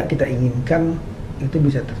 yang tidak kita inginkan itu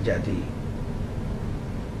bisa terjadi.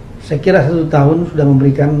 Saya kira 1 tahun sudah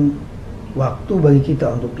memberikan waktu bagi kita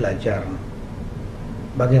untuk belajar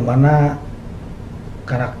bagaimana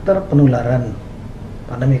karakter penularan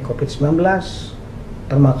pandemi COVID-19,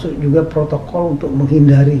 termasuk juga protokol untuk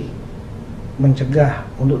menghindari, mencegah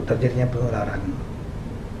untuk terjadinya penularan.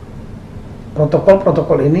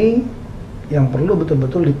 Protokol-protokol ini yang perlu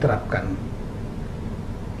betul-betul diterapkan.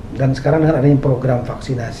 Dan sekarang dengan adanya program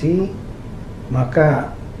vaksinasi,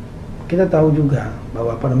 maka kita tahu juga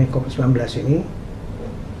bahwa pandemi COVID-19 ini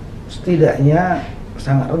setidaknya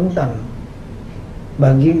sangat rentan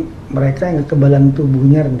bagi mereka yang kekebalan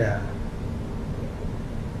tubuhnya rendah.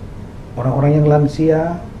 Orang-orang yang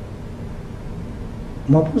lansia,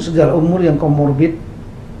 maupun segala umur yang komorbid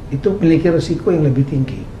itu memiliki risiko yang lebih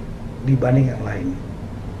tinggi dibanding yang lain.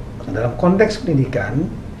 Nah, dalam konteks pendidikan,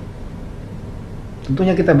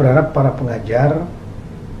 tentunya kita berharap para pengajar,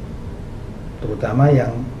 terutama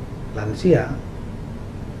yang lansia,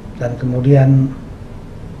 dan kemudian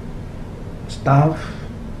staf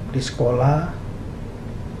di sekolah,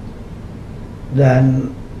 dan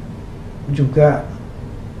juga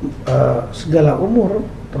segala umur,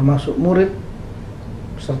 termasuk murid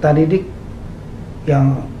serta didik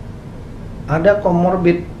yang ada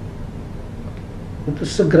komorbid, itu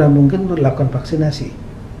segera mungkin untuk dilakukan vaksinasi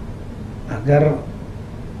agar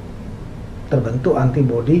terbentuk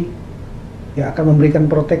antibodi yang akan memberikan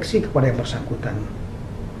proteksi kepada yang bersangkutan.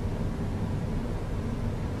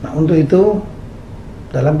 Nah, untuk itu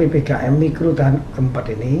dalam PPKM Mikro tahap keempat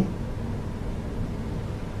ini,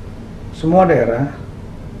 semua daerah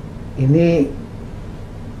ini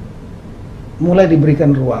mulai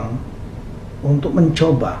diberikan ruang untuk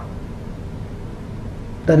mencoba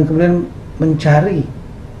dan kemudian mencari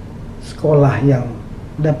sekolah yang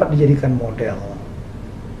dapat dijadikan model.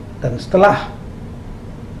 Dan setelah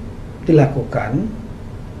dilakukan,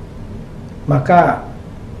 maka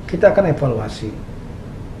kita akan evaluasi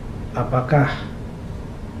apakah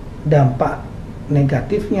dampak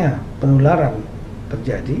negatifnya penularan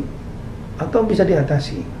terjadi atau bisa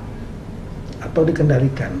diatasi atau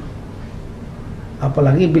dikendalikan.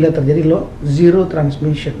 Apalagi bila terjadi zero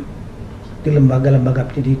transmission di lembaga-lembaga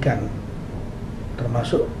pendidikan,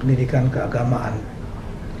 termasuk pendidikan keagamaan.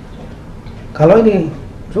 Kalau ini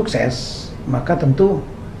sukses, maka tentu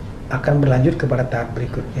akan berlanjut kepada tahap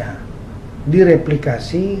berikutnya,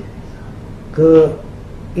 direplikasi ke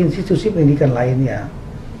institusi pendidikan lainnya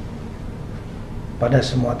pada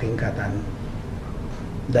semua tingkatan.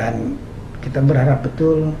 Dan kita berharap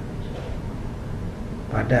betul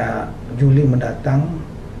pada Juli mendatang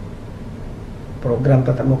program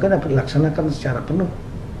tatap muka dapat dilaksanakan secara penuh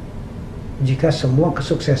jika semua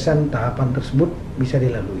kesuksesan tahapan tersebut bisa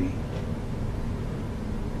dilalui.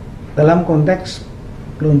 Dalam konteks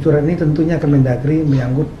peluncuran ini tentunya Kemendagri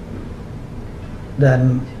menyambut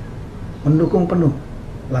dan mendukung penuh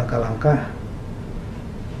langkah-langkah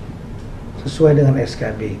sesuai dengan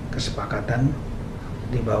SKB, kesepakatan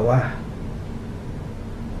di bawah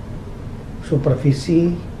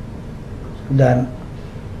supervisi dan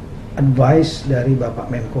advice dari Bapak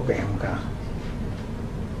Menko PMK.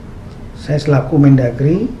 Saya selaku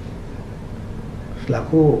Mendagri,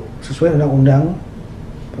 selaku sesuai undang-undang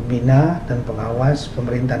pembina dan pengawas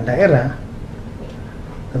pemerintahan daerah,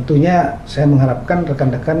 tentunya saya mengharapkan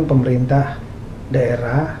rekan-rekan pemerintah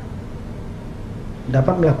daerah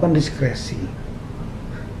dapat melakukan diskresi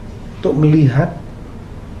untuk melihat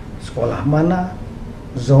sekolah mana,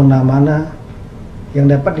 zona mana yang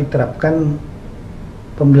dapat diterapkan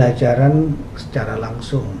pembelajaran secara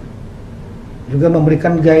langsung. Juga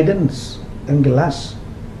memberikan guidance yang jelas,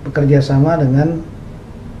 bekerja sama dengan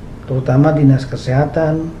terutama Dinas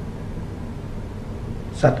Kesehatan,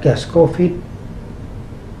 Satgas Covid,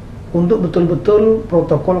 untuk betul-betul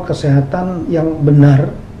protokol kesehatan yang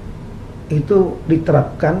benar itu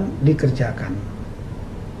diterapkan, dikerjakan.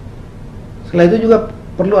 Setelah itu juga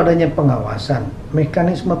perlu adanya pengawasan,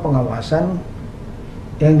 mekanisme pengawasan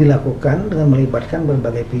yang dilakukan dengan melibatkan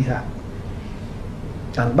berbagai pihak,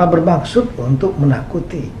 tanpa bermaksud untuk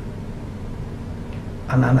menakuti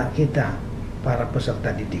anak-anak kita, para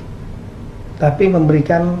peserta didik, tapi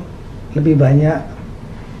memberikan lebih banyak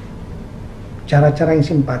cara-cara yang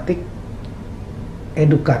simpatik,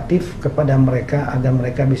 edukatif kepada mereka agar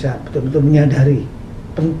mereka bisa betul-betul menyadari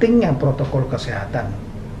pentingnya protokol kesehatan.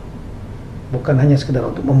 Bukan hanya sekedar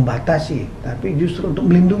untuk membatasi, tapi justru untuk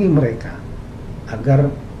melindungi mereka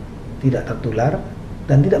agar tidak tertular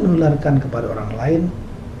dan tidak menularkan kepada orang lain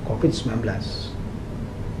COVID-19.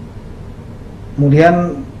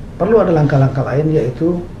 Kemudian perlu ada langkah-langkah lain,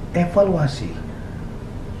 yaitu evaluasi.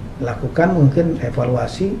 Lakukan mungkin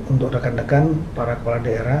evaluasi untuk rekan-rekan para kepala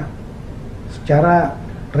daerah secara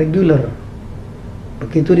reguler.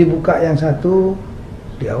 Begitu dibuka yang satu,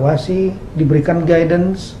 diawasi, diberikan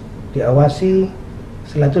guidance, diawasi,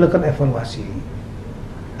 setelah itu lakukan evaluasi.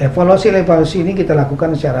 Evaluasi ini kita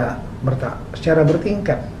lakukan secara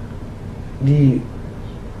bertingkat, di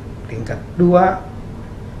tingkat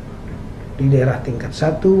 2, di daerah tingkat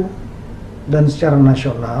 1, dan secara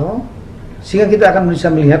nasional, sehingga kita akan bisa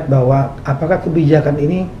melihat bahwa apakah kebijakan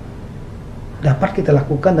ini dapat kita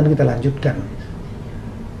lakukan dan kita lanjutkan.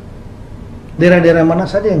 Daerah-daerah mana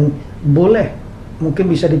saja yang boleh, mungkin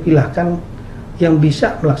bisa dipilahkan yang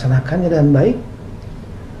bisa melaksanakannya dengan baik,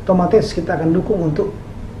 otomatis kita akan dukung untuk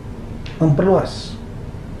memperluas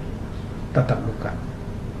tatap muka.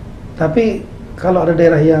 Tapi kalau ada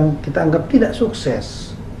daerah yang kita anggap tidak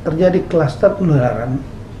sukses, terjadi klaster penularan,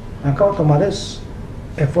 maka otomatis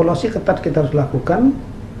evaluasi ketat kita harus lakukan,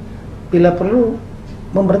 bila perlu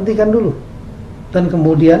memberhentikan dulu dan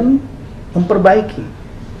kemudian memperbaiki,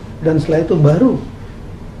 dan setelah itu baru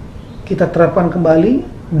kita terapkan kembali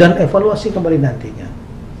dan evaluasi kembali nantinya.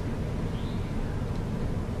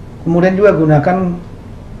 Kemudian juga gunakan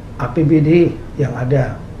APBD yang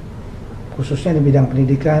ada khususnya di bidang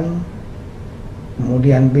pendidikan,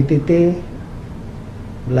 kemudian BTT,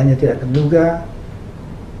 belanja tidak terduga,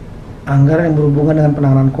 anggaran yang berhubungan dengan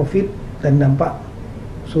penanganan COVID dan dampak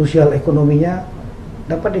sosial ekonominya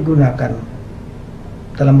dapat digunakan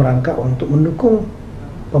dalam rangka untuk mendukung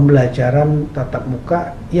pembelajaran tatap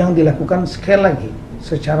muka yang dilakukan sekali lagi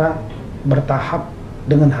secara bertahap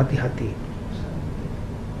dengan hati-hati.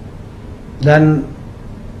 Dan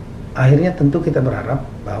akhirnya tentu kita berharap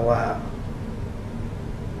bahwa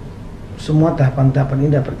semua tahapan-tahapan ini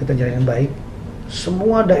dapat kita jalani baik.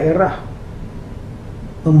 Semua daerah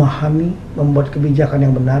memahami, membuat kebijakan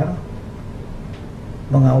yang benar,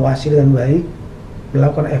 mengawasi dengan baik,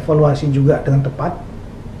 melakukan evaluasi juga dengan tepat,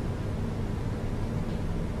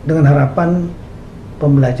 dengan harapan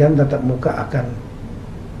pembelajaran tatap muka akan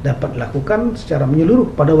dapat dilakukan secara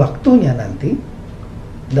menyeluruh pada waktunya nanti,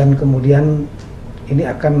 dan kemudian ini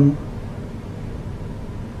akan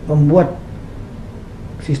membuat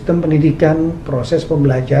sistem pendidikan, proses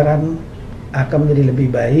pembelajaran akan menjadi lebih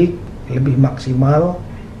baik, lebih maksimal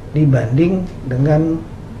dibanding dengan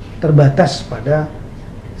terbatas pada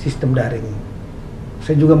sistem daring.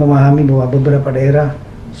 Saya juga memahami bahwa beberapa daerah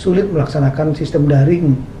sulit melaksanakan sistem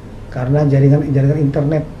daring karena jaringan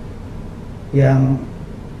internet yang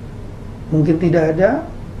mungkin tidak ada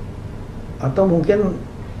atau mungkin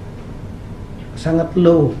sangat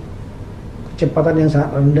low, kecepatan yang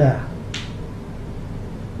sangat rendah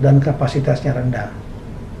dan kapasitasnya rendah.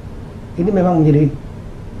 Ini memang menjadi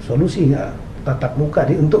solusi tatap muka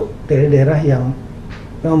untuk daerah-daerah yang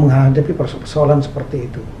memang menghadapi persoalan seperti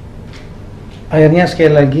itu. Akhirnya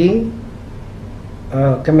sekali lagi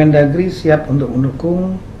Kemendagri siap untuk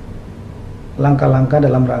mendukung langkah-langkah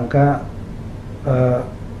dalam rangka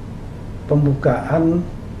pembukaan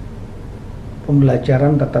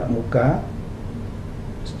pembelajaran tatap muka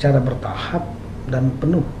secara bertahap dan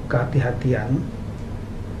penuh kehati-hatian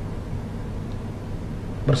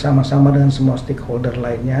bersama-sama dengan semua stakeholder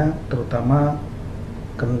lainnya, terutama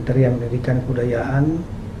Kementerian Pendidikan dan Kebudayaan,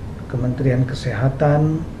 Kementerian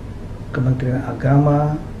Kesehatan, Kementerian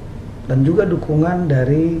Agama, dan juga dukungan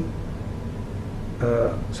dari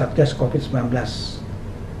Satgas COVID-19.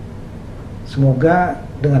 Semoga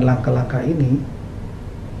dengan langkah-langkah ini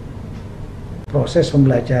proses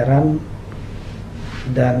pembelajaran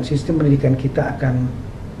dan sistem pendidikan kita akan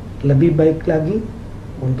lebih baik lagi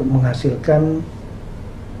untuk menghasilkan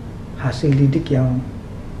hasil didik yang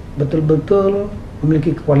betul-betul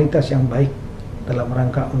memiliki kualitas yang baik dalam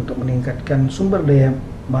rangka untuk meningkatkan sumber daya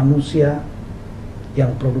manusia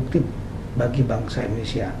yang produktif bagi bangsa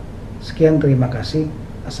Indonesia. Sekian, terima kasih.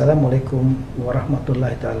 Assalamualaikum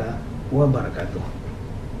warahmatullahi taala wabarakatuh.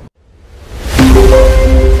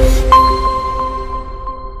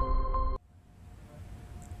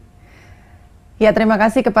 Ya, terima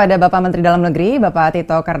kasih kepada Bapak Menteri Dalam Negeri, Bapak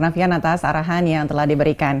Tito Karnavian atas arahan yang telah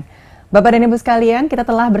diberikan. Bapak dan Ibu sekalian, kita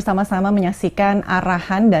telah bersama-sama menyaksikan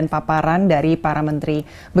arahan dan paparan dari para menteri.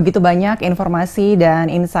 Begitu banyak informasi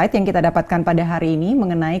dan insight yang kita dapatkan pada hari ini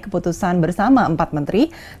mengenai keputusan bersama 4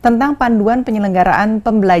 menteri tentang panduan penyelenggaraan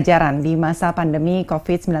pembelajaran di masa pandemi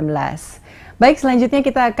COVID-19. Baik, selanjutnya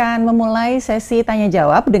kita akan memulai sesi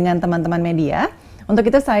tanya-jawab dengan teman-teman media. Untuk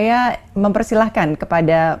itu saya mempersilahkan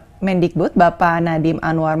kepada Mendikbud Bapak Nadiem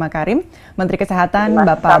Anwar Makarim, Menteri Kesehatan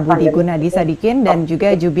Bapak Budi Gunadi Sadikin, dan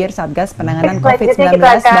juga Jubir Satgas Penanganan COVID-19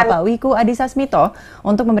 Bapak Wiku Adhisa Smito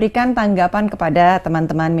untuk memberikan tanggapan kepada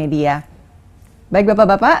teman-teman media. Baik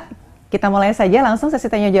Bapak-Bapak, kita mulai saja langsung sesi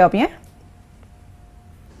tanya jawabnya.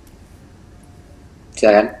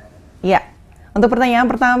 Silakan. Ya, untuk pertanyaan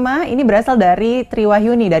pertama ini berasal dari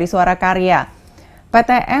Triwahyuni dari Suara Karya.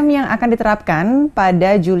 PTM yang akan diterapkan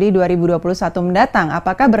pada Juli 2021 mendatang,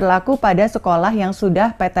 apakah berlaku pada sekolah yang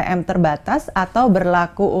sudah PTM terbatas atau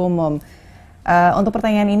berlaku umum? Untuk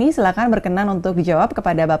pertanyaan ini silakan berkenan untuk dijawab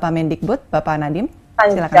kepada Bapak Mendikbud, Bapak Nadiem.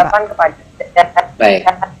 Silakan Pak. Baik,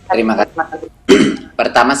 terima kasih.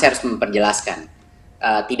 Pertama saya harus memperjelaskan,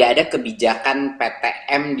 tidak ada kebijakan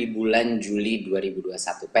PTM di bulan Juli 2021.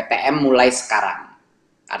 PTM mulai sekarang.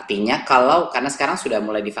 Artinya karena sekarang sudah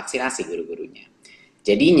mulai divaksinasi guru-gurunya.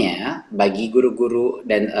 Jadinya bagi guru-guru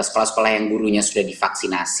dan sekolah-sekolah yang gurunya sudah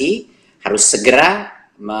divaksinasi harus segera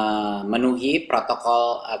memenuhi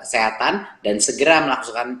protokol kesehatan dan segera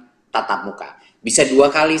melakukan tatap muka. Bisa 2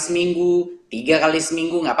 kali seminggu, 3 kali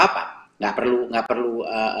seminggu, nggak apa-apa, nggak perlu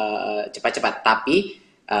cepat-cepat. Tapi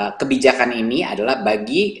kebijakan ini adalah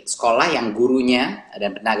bagi sekolah yang gurunya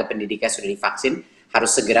dan tenaga pendidikan sudah divaksin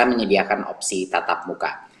harus segera menyediakan opsi tatap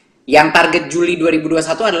muka. Yang target Juli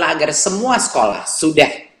 2021 adalah agar semua sekolah sudah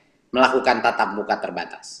melakukan tatap muka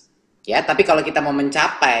terbatas. Ya, tapi kalau kita mau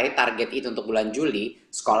mencapai target itu untuk bulan Juli,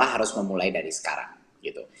 sekolah harus memulai dari sekarang,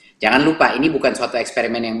 gitu. Jangan lupa, ini bukan suatu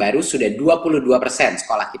eksperimen yang baru, sudah 22%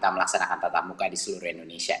 sekolah kita melaksanakan tatap muka di seluruh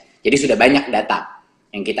Indonesia. Jadi sudah banyak data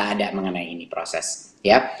yang kita ada mengenai ini proses,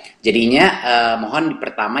 ya. Jadinya mohon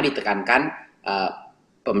pertama ditekankan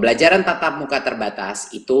pembelajaran tatap muka terbatas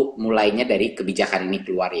itu mulainya dari kebijakan ini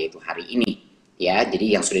keluar, yaitu hari ini, ya.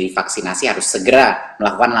 Jadi yang sudah divaksinasi harus segera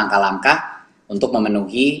melakukan langkah-langkah untuk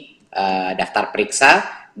memenuhi daftar periksa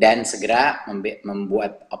dan segera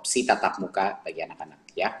membuat opsi tatap muka bagi anak-anak,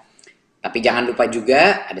 ya. Tapi jangan lupa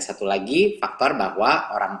juga ada satu lagi faktor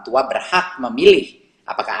bahwa orang tua berhak memilih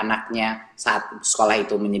apakah anaknya saat sekolah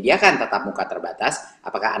itu menyediakan tatap muka terbatas,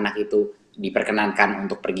 apakah anak itu diperkenankan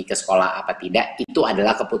untuk pergi ke sekolah apa tidak, itu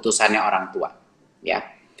adalah keputusannya orang tua, ya.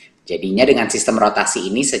 Jadinya dengan sistem rotasi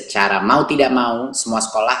ini secara mau tidak mau semua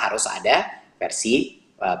sekolah harus ada versi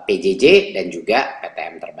PJJ dan juga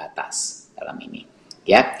PTM terbatas dalam ini,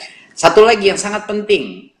 ya. Satu lagi yang sangat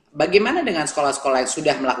penting, bagaimana dengan sekolah-sekolah yang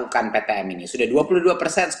sudah melakukan PTM ini? Sudah 22%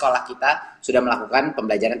 sekolah kita sudah melakukan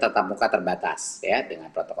pembelajaran tatap muka terbatas, ya,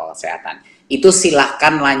 dengan protokol kesehatan. Itu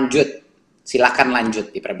silahkan lanjut,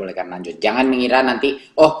 diperbolehkan lanjut. Jangan mengira nanti,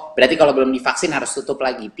 oh berarti kalau belum divaksin harus tutup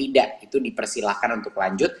lagi. Tidak, itu dipersilahkan untuk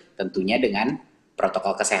lanjut, tentunya dengan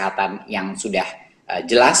protokol kesehatan yang sudah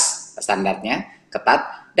jelas standarnya,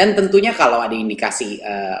 ketat, dan tentunya kalau ada indikasi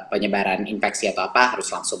penyebaran infeksi atau apa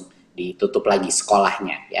harus langsung ditutup lagi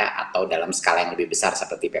sekolahnya, ya, atau dalam skala yang lebih besar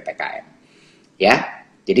seperti PPKM, ya.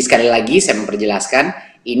 Jadi sekali lagi saya memperjelaskan,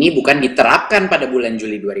 ini bukan diterapkan pada bulan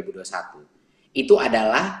Juli 2021. Itu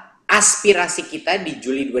adalah aspirasi kita di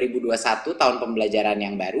Juli 2021, tahun pembelajaran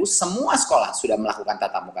yang baru, semua sekolah sudah melakukan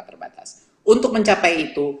tatap muka terbatas. Untuk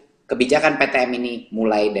mencapai itu, kebijakan PTM ini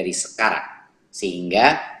mulai dari sekarang,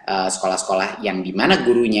 sehingga sekolah-sekolah yang di mana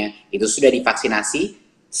gurunya itu sudah divaksinasi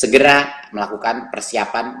segera melakukan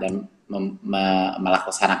persiapan dan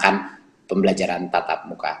melaksanakan pembelajaran tatap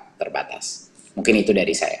muka terbatas. Mungkin itu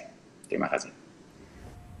dari saya. Terima kasih.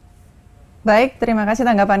 Baik, terima kasih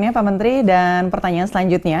tanggapannya Pak Menteri, dan pertanyaan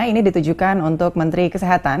selanjutnya ini ditujukan untuk Menteri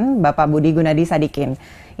Kesehatan Bapak Budi Gunadi Sadikin.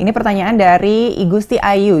 Ini pertanyaan dari Igusti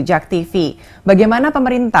Ayu, Jak TV. Bagaimana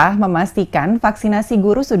pemerintah memastikan vaksinasi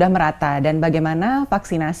guru sudah merata dan bagaimana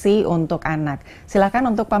vaksinasi untuk anak?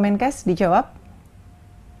 Silakan untuk Pak Menkes dijawab.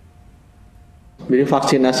 Jadi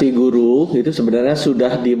vaksinasi guru itu sebenarnya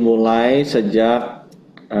sudah dimulai sejak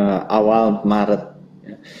awal Maret.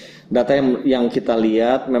 Data yang kita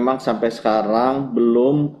lihat memang sampai sekarang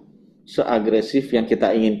belum seagresif yang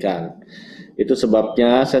kita inginkan. Itu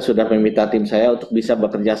sebabnya saya sudah meminta tim saya untuk bisa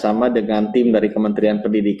bekerja sama dengan tim dari Kementerian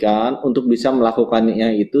Pendidikan untuk bisa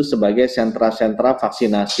melakukannya itu sebagai sentra-sentra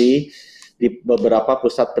vaksinasi di beberapa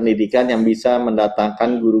pusat pendidikan yang bisa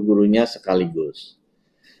mendatangkan guru-gurunya sekaligus.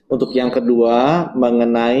 Untuk yang kedua,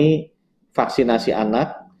 mengenai vaksinasi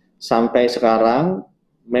anak, sampai sekarang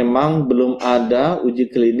memang belum ada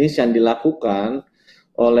uji klinis yang dilakukan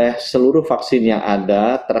oleh seluruh vaksin yang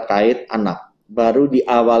ada terkait anak. Baru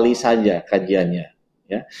diawali saja kajiannya,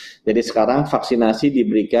 ya. Jadi sekarang vaksinasi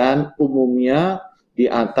diberikan umumnya di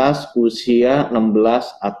atas usia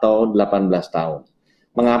 16 atau 18 tahun.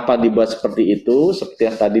 Mengapa dibuat seperti itu?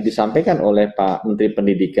 Seperti yang tadi disampaikan oleh Pak Menteri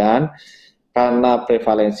Pendidikan, karena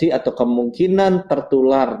prevalensi atau kemungkinan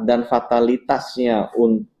tertular dan fatalitasnya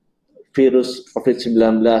virus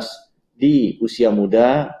COVID-19 di usia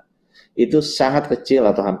muda itu sangat kecil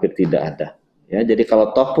atau hampir tidak ada. Ya, jadi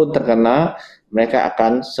kalau toh pun terkena, mereka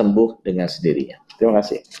akan sembuh dengan sendirinya. Terima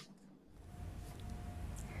kasih.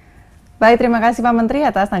 Baik, terima kasih Pak Menteri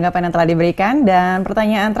atas tanggapan yang telah diberikan. Dan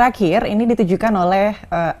pertanyaan terakhir ini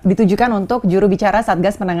ditujukan untuk juru bicara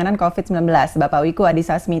Satgas Penanganan COVID-19, Bapak Wiku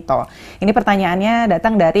Adhisa Smito. Ini pertanyaannya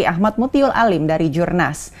datang dari Ahmad Mutiul Alim dari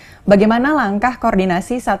Jurnas. Bagaimana langkah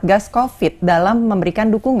koordinasi Satgas COVID dalam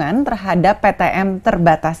memberikan dukungan terhadap PTM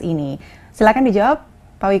terbatas ini? Silakan dijawab,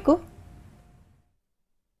 Pak Wiku.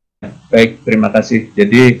 Baik, terima kasih.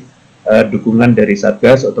 Jadi dukungan dari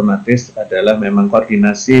Satgas otomatis adalah memang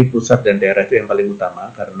koordinasi pusat dan daerah itu yang paling utama,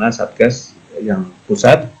 karena Satgas yang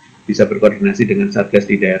pusat bisa berkoordinasi dengan Satgas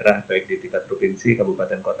di daerah, baik di tingkat provinsi,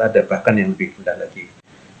 kabupaten, kota, dan bahkan yang lebih rendah lagi.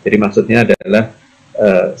 Jadi maksudnya adalah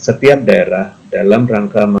setiap daerah dalam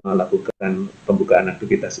rangka melakukan pembukaan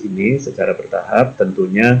aktivitas ini secara bertahap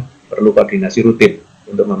tentunya perlu koordinasi rutin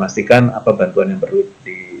untuk memastikan apa bantuan yang perlu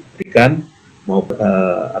diberikan maupun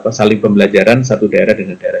saling pembelajaran satu daerah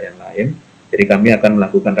dengan daerah yang lain. Jadi kami akan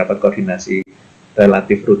melakukan rapat koordinasi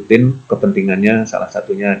relatif rutin, kepentingannya salah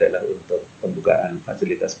satunya adalah untuk pembukaan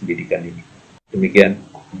fasilitas pendidikan ini. Demikian.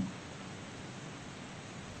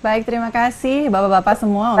 Baik, terima kasih Bapak-Bapak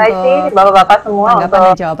semua tanggapan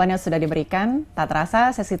dan jawaban yang sudah diberikan. Tak terasa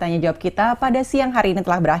sesi tanya jawab kita pada siang hari ini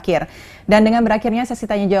telah berakhir. Dan dengan berakhirnya sesi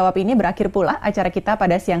tanya jawab ini berakhir pula acara kita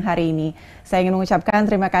pada siang hari ini. Saya ingin mengucapkan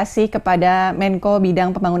terima kasih kepada Menko Bidang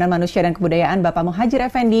Pembangunan Manusia dan Kebudayaan Bapak Muhadjir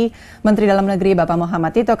Effendi, Menteri Dalam Negeri Bapak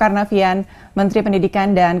Muhammad Tito Karnavian, Menteri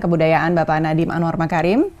Pendidikan dan Kebudayaan Bapak Nadiem Anwar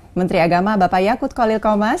Makarim, Menteri Agama Bapak Yakut Khalil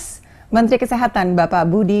Qomas, Menteri Kesehatan Bapak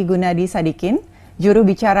Budi Gunadi Sadikin, Juru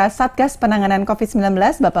Bicara Satgas Penanganan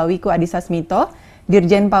COVID-19 Bapak Wiku Adhisa Smito,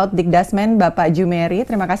 Dirjen PAUD Dikdasmen Bapak Jumeri.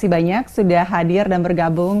 Terima kasih banyak sudah hadir dan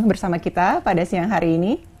bergabung bersama kita pada siang hari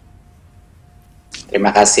ini.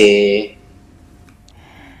 Terima kasih.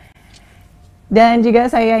 Dan juga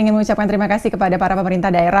saya ingin mengucapkan terima kasih kepada para pemerintah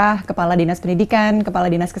daerah, Kepala Dinas Pendidikan, Kepala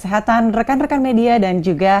Dinas Kesehatan, rekan-rekan media, dan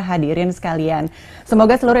juga hadirin sekalian.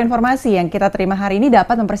 Semoga seluruh informasi yang kita terima hari ini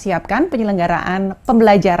dapat mempersiapkan penyelenggaraan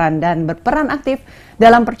pembelajaran dan berperan aktif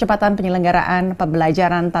dalam percepatan penyelenggaraan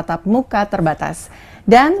pembelajaran tatap muka terbatas.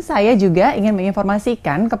 Dan saya juga ingin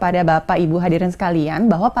menginformasikan kepada Bapak Ibu hadirin sekalian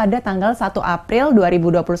bahwa pada tanggal 1 April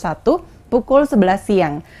 2021, pukul 11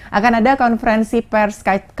 siang, akan ada konferensi pers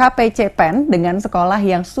KPC PEN dengan sekolah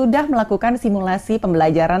yang sudah melakukan simulasi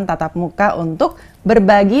pembelajaran tatap muka untuk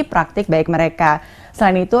berbagi praktik baik mereka.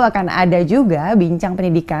 Selain itu akan ada juga bincang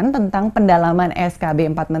pendidikan tentang pendalaman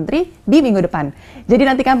SKB 4 Menteri di minggu depan. Jadi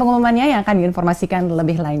nantikan pengumumannya yang akan diinformasikan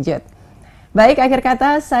lebih lanjut. Baik, akhir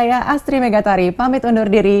kata saya Astri Megatari pamit undur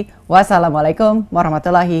diri. Wassalamualaikum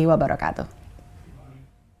warahmatullahi wabarakatuh.